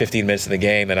game or 15 minutes in the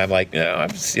game, and I'm like,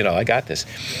 I got this.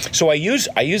 So I use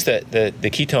the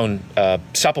ketone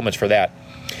supplements for that.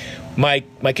 My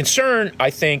concern, I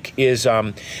think, is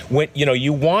when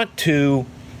you want to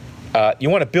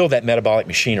build that metabolic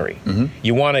machinery. Mm-hmm.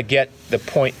 You want to get the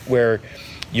point where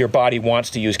your body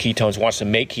wants to use ketones, wants to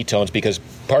make ketones, because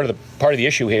part of the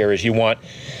issue here is you want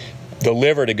the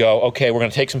liver to go, okay, we're going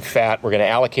to take some fat, we're going to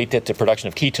allocate that to production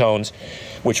of ketones,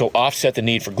 which will offset the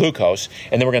need for glucose,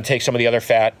 and then we're going to take some of the other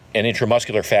fat and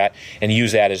intramuscular fat and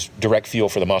use that as direct fuel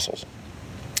for the muscles.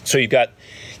 So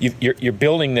you're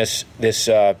building this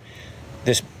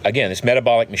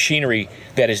metabolic machinery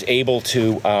that is able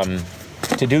to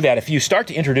do that. If you start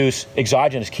to introduce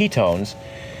exogenous ketones,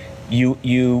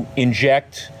 you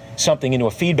inject something into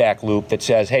a feedback loop that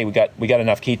says, hey, we got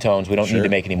enough ketones, we don't need to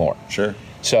make any more. Sure.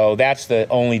 So that's the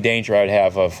only danger I would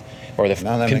have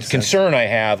concern I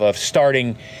have of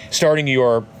starting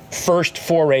your first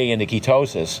foray into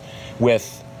ketosis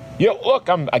with, look,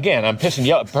 I'm pissing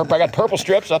yellow. I got purple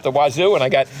strips up the wazoo, and I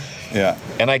got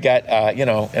 4.0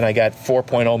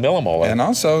 millimolar. And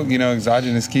also,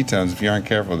 exogenous ketones, if you aren't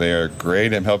careful, they are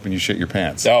great at helping you shit your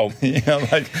pants. Oh,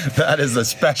 that is the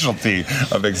specialty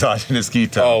of exogenous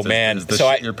ketones. Oh man, is the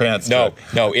shit your pants. No,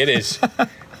 it is.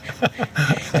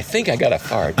 I think I got a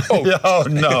fart. Oh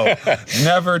no!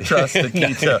 Never trust the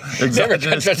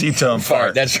exogenous ketone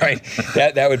fart. That's right.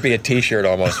 That would be a T-shirt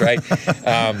almost, right?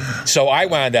 So I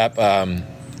wound up.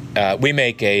 We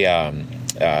make a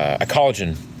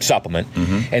collagen supplement,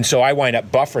 and so I wind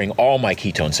up buffering all my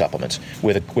ketone supplements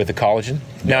with the collagen.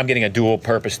 Now I'm getting a dual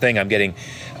purpose thing. I'm getting.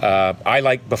 I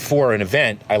like before an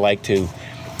event. I like to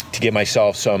give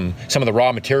myself some of the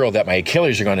raw material that my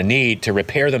Achilles are going to need to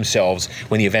repair themselves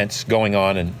when the event's going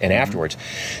on and afterwards.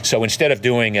 So instead of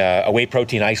doing a whey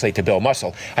protein isolate to build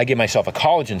muscle, I give myself a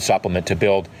collagen supplement to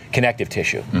build connective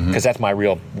tissue, because that's my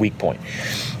real weak point.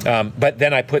 But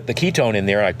then I put the ketone in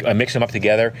there, I mix them up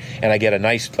together, and I get a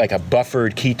nice, like a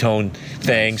buffered ketone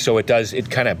thing, so it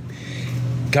kind of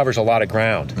covers a lot of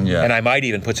ground. Yeah. And I might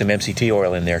even put some MCT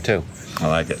oil in there too. I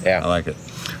like it. Yeah. I like it.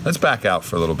 Let's back out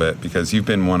for a little bit, because you've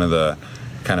been one of the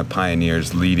kind of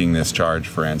pioneers leading this charge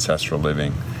for ancestral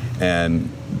living. And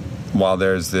while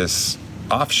there's this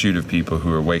offshoot of people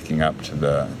who are waking up to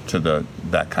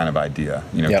that kind of idea,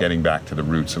 getting back to the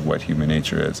roots of what human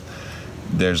nature is,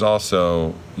 there's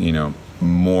also,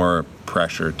 more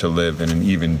pressure to live in an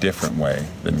even different way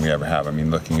than we ever have. I mean,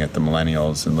 looking at the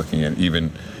millennials and looking at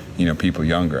even, people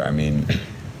younger, I mean,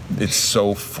 it's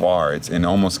so far, and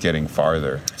almost getting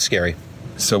farther. Scary.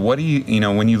 So what do you,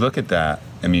 when you look at that,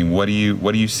 I mean, what do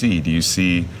you see? Do you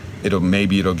see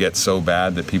it'll get so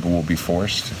bad that people will be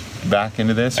forced back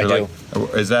into this? Or I do.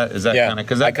 Is that kind of,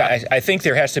 because I think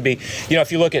there has to be,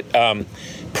 if you look at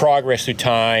progress through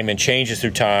time and changes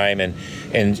through time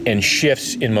and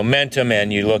shifts in momentum,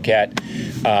 and you look at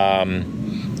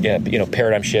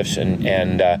paradigm shifts,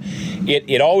 and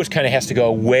it always kind of has to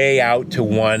go way out to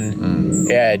one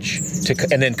edge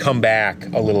and then come back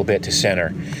a little bit to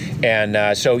center.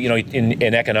 And so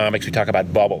in economics we talk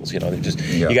about bubbles. You got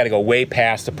to go way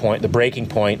past the breaking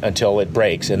point until it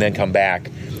breaks, and then come back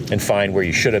and find where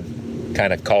you should have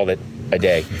kind of called it a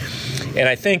day. And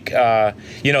I think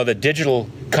the digital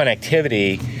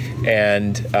connectivity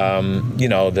and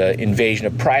the invasion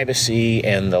of privacy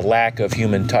and the lack of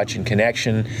human touch and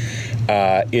connection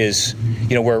is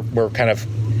we're kind of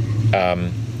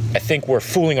I think we're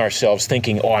fooling ourselves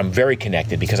thinking, I'm very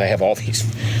connected because I have all these.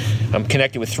 I'm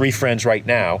connected with 3 friends right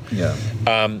now. Yeah.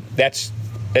 That's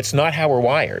not how we're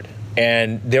wired,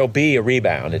 and there'll be a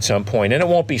rebound at some point, and it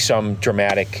won't be some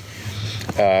dramatic.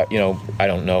 I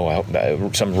don't know,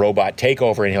 some robot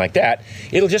takeover or anything like that.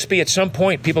 It'll just be at some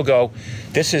point people go,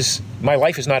 my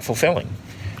life is not fulfilling.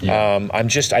 Yeah.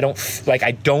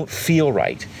 I don't feel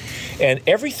right. And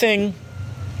everything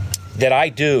that I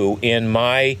do in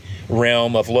my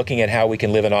realm of looking at how we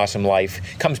can live an awesome life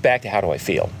comes back to how do I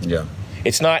feel. Yeah.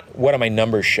 It's not what do my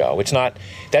numbers show. It's not.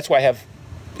 That's why I have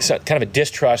kind of a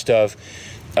distrust of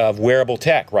wearable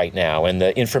tech right now, and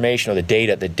the information or the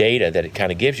data that it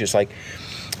kind of gives you. It's like,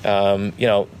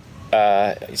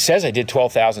 it says I did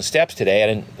 12,000 steps today.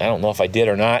 I don't know if I did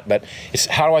or not, but it's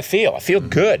how do I feel? I feel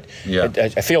good. Yeah.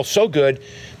 I feel so good.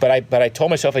 But I told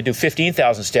myself I'd do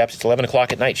 15,000 steps. It's 11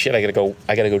 o'clock at night. Shit, I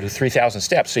gotta go do 3,000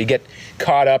 steps. So you get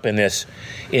caught up in this,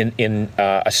 in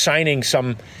assigning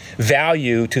some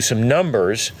value to some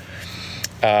numbers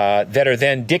that are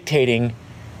then dictating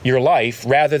your life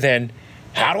rather than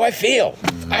how do I feel?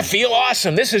 I feel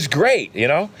awesome. This is great.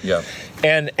 Yeah.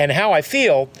 And how I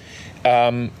feel.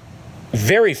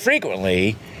 Very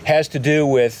frequently has to do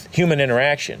with human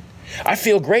interaction. I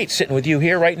feel great sitting with you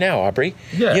here right now, Aubrey.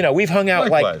 Yeah. We've hung out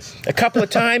Likewise. like a couple of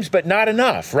times, but not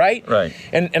enough, right? Right.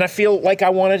 And I feel like I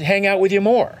want to hang out with you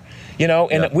more.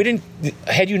 And we didn't.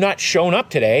 Had you not shown up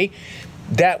today,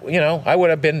 that I would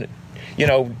have been,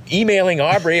 emailing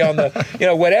Aubrey on the,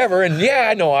 whatever. And yeah,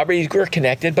 I know Aubrey, we're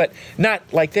connected, but not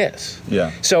like this.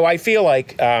 Yeah. So I feel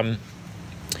like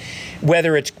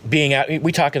whether it's being out,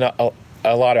 we talk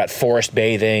a lot about forest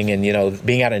bathing and,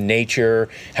 being out in nature,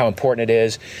 how important it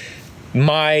is.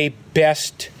 My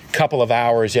best couple of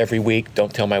hours every week,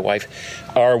 don't tell my wife,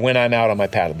 are when I'm out on my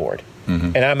paddleboard.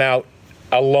 Mm-hmm. And I'm out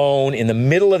alone in the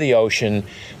middle of the ocean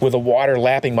with the water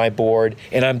lapping my board,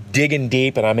 and I'm digging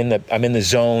deep, and I'm in the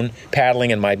zone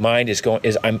paddling, and my mind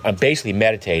I'm basically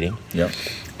meditating. Yep.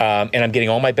 And I'm getting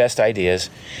all my best ideas,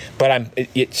 but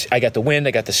I got the wind,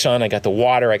 I got the sun, I got the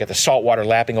water, I got the salt water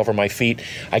lapping over my feet.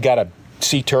 I got a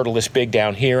sea turtle this big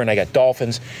down here, and I got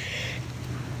dolphins.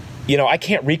 I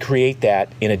can't recreate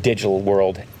that in a digital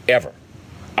world ever.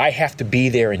 I have to be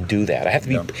there and do that. I have to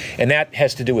be, and that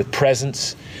has to do with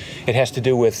presence. It has to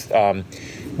do with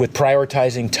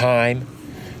prioritizing time,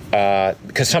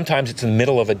 because sometimes it's in the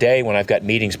middle of a day when I've got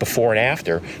meetings before and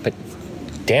after. But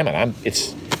damn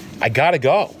it, I gotta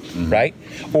go, right?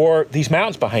 Or these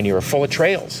mountains behind you are full of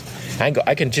trails.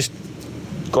 I can just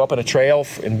go up on a trail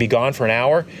and be gone for an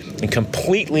hour and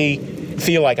completely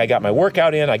feel like I got my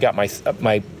workout in. I got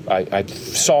I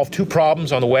solved 2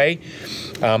 problems on the way.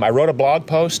 I wrote a blog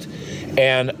post,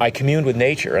 and I communed with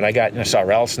nature, and I saw a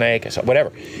rattlesnake, I saw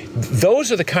whatever.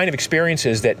 Those are the kind of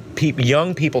experiences that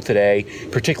young people today,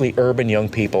 particularly urban young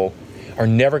people, are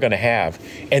never going to have,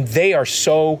 and they are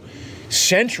so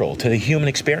central to the human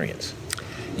experience.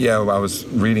 Yeah, I was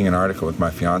reading an article with my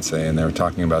fiance, and they were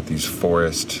talking about these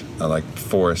forest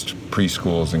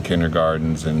preschools and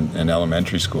kindergartens and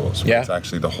elementary schools. Where it's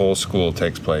actually the whole school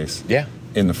takes place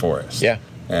in the forest. Yeah.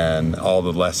 And all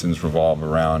the lessons revolve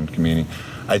around community.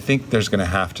 I think there's going to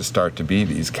have to start to be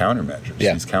these countermeasures,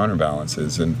 these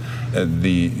counterbalances, and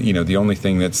the only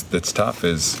thing that's tough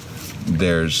is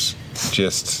there's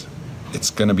just. It's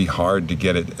going to be hard to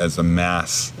get it as a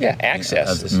mass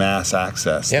access,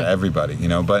 to everybody,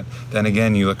 But then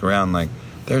again, you look around like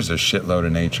there's a shitload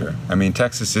of nature. I mean,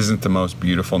 Texas isn't the most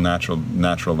beautiful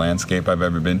natural landscape I've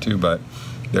ever been to, but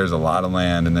there's a lot of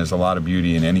land and there's a lot of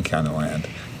beauty in any kind of land.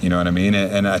 You know what I mean?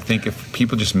 And I think if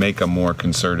people just make a more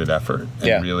concerted effort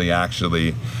and really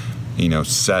actually,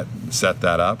 set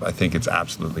that up, I think it's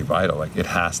absolutely vital. Like it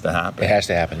has to happen. It has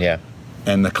to happen. Yeah.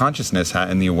 And the consciousness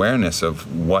and the awareness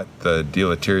of what the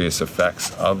deleterious effects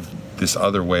of this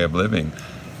other way of living,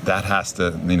 that has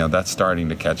to, that's starting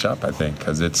to catch up, I think,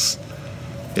 because it's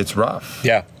rough.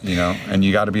 Yeah. And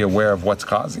you got to be aware of what's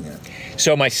causing it.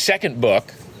 So my second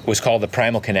book was called The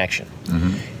Primal Connection.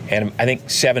 Mm-hmm. And I think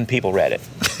 7 people read it.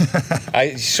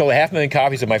 I sold 500,000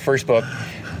 copies of my first book,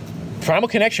 Primal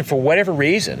Connection, for whatever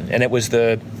reason. And it was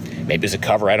maybe it was a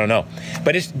cover, I don't know.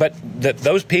 But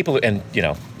those people, and,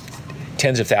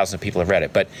 tens of thousands of people have read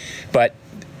it, but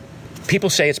people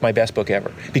say it's my best book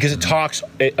ever because it talks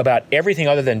about everything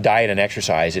other than diet and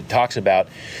exercise. It talks about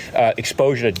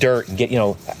exposure to dirt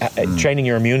and training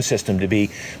your immune system to be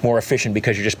more efficient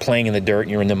because you're just playing in the dirt and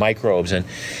you're in the microbes,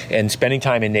 and spending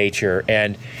time in nature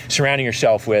and surrounding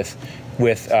yourself with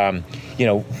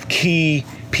key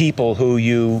people who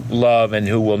you love and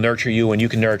who will nurture you and you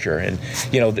can nurture. And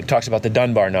it talks about the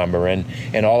Dunbar number and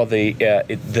all of the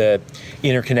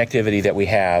interconnectivity that we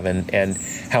have and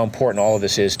how important all of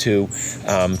this is to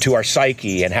our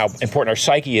psyche and how important our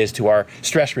psyche is to our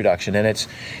stress reduction. And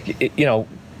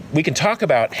we can talk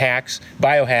about hacks,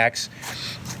 biohacks,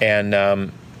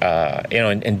 and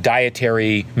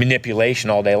dietary manipulation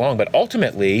all day long, but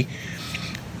ultimately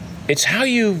it's how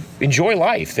you enjoy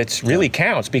life that's really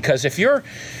counts. Because if you're,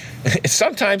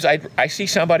 sometimes I see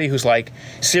somebody who's like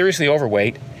seriously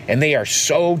overweight and they are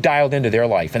so dialed into their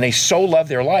life and they so love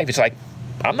their life. It's like,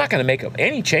 I'm not going to make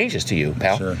any changes to you,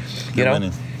 pal. Sure.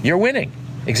 Winning. You're winning.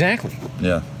 Exactly.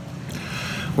 Yeah.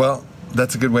 Well,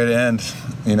 that's a good way to end.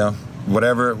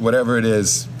 Whatever it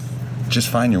is, just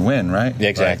find your win, right? Yeah,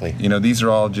 exactly. Like, these are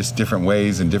all just different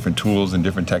ways and different tools and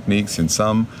different techniques, and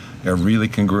some are really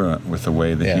congruent with the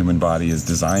way the human body is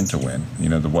designed to win.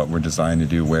 What we're designed to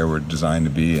do, where we're designed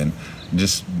to be, and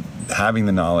just having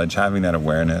the knowledge, having that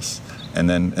awareness, and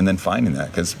then finding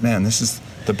that. Because, man, this is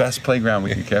the best playground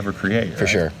we could ever create. For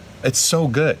sure. It's so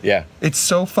good. Yeah. It's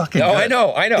so fucking good. I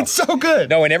know. It's so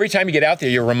good. No, and every time you get out there,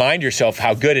 you remind yourself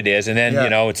how good it is, and then,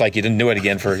 it's like you didn't do it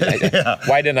again for,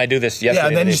 why didn't I do this yesterday? Yeah,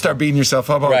 and then you start beating yourself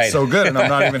up, it's so good, and I'm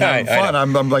not even having fun.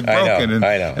 I'm like broken.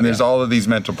 I know. And there's all of these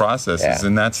mental processes,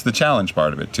 and that's the challenge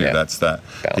part of it, too. Yeah. That's the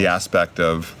aspect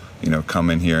of,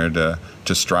 coming here to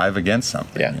strive against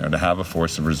something, to have a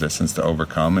force of resistance to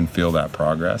overcome and feel that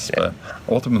progress. But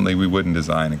ultimately, we wouldn't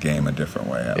design a game a different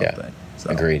way, I don't think. So,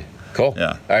 agreed. Cool. Yeah.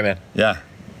 All right, man. Yeah.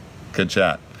 Good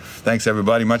chat. Thanks,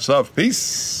 everybody. Much love.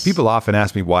 Peace. People often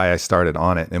ask me why I started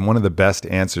Onnit, and one of the best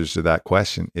answers to that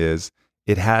question is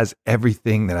it has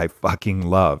everything that I fucking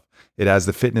love. It has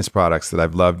the fitness products that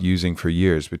I've loved using for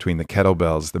years, between the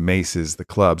kettlebells, the maces, the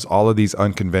clubs, all of these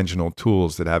unconventional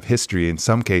tools that have history, in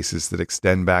some cases that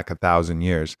extend back 1,000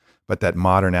 years, but that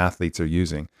modern athletes are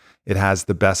using. It has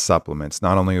the best supplements.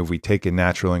 Not only have we taken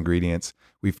natural ingredients,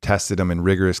 we've tested them in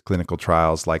rigorous clinical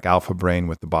trials like Alpha Brain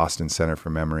with the Boston Center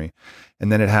for Memory.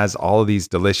 And then it has all of these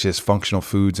delicious functional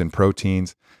foods and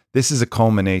proteins. This is a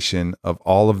culmination of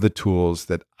all of the tools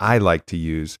that I like to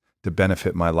use to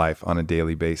benefit my life on a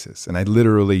daily basis. And I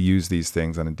literally use these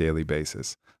things on a daily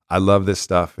basis. I love this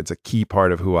stuff. It's a key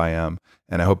part of who I am.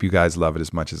 And I hope you guys love it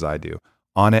as much as I do.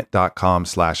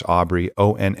 Onnit.com/Aubrey,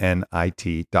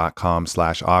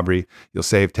 ONNIT.com/Aubrey. You'll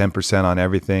save 10% on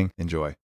everything. Enjoy.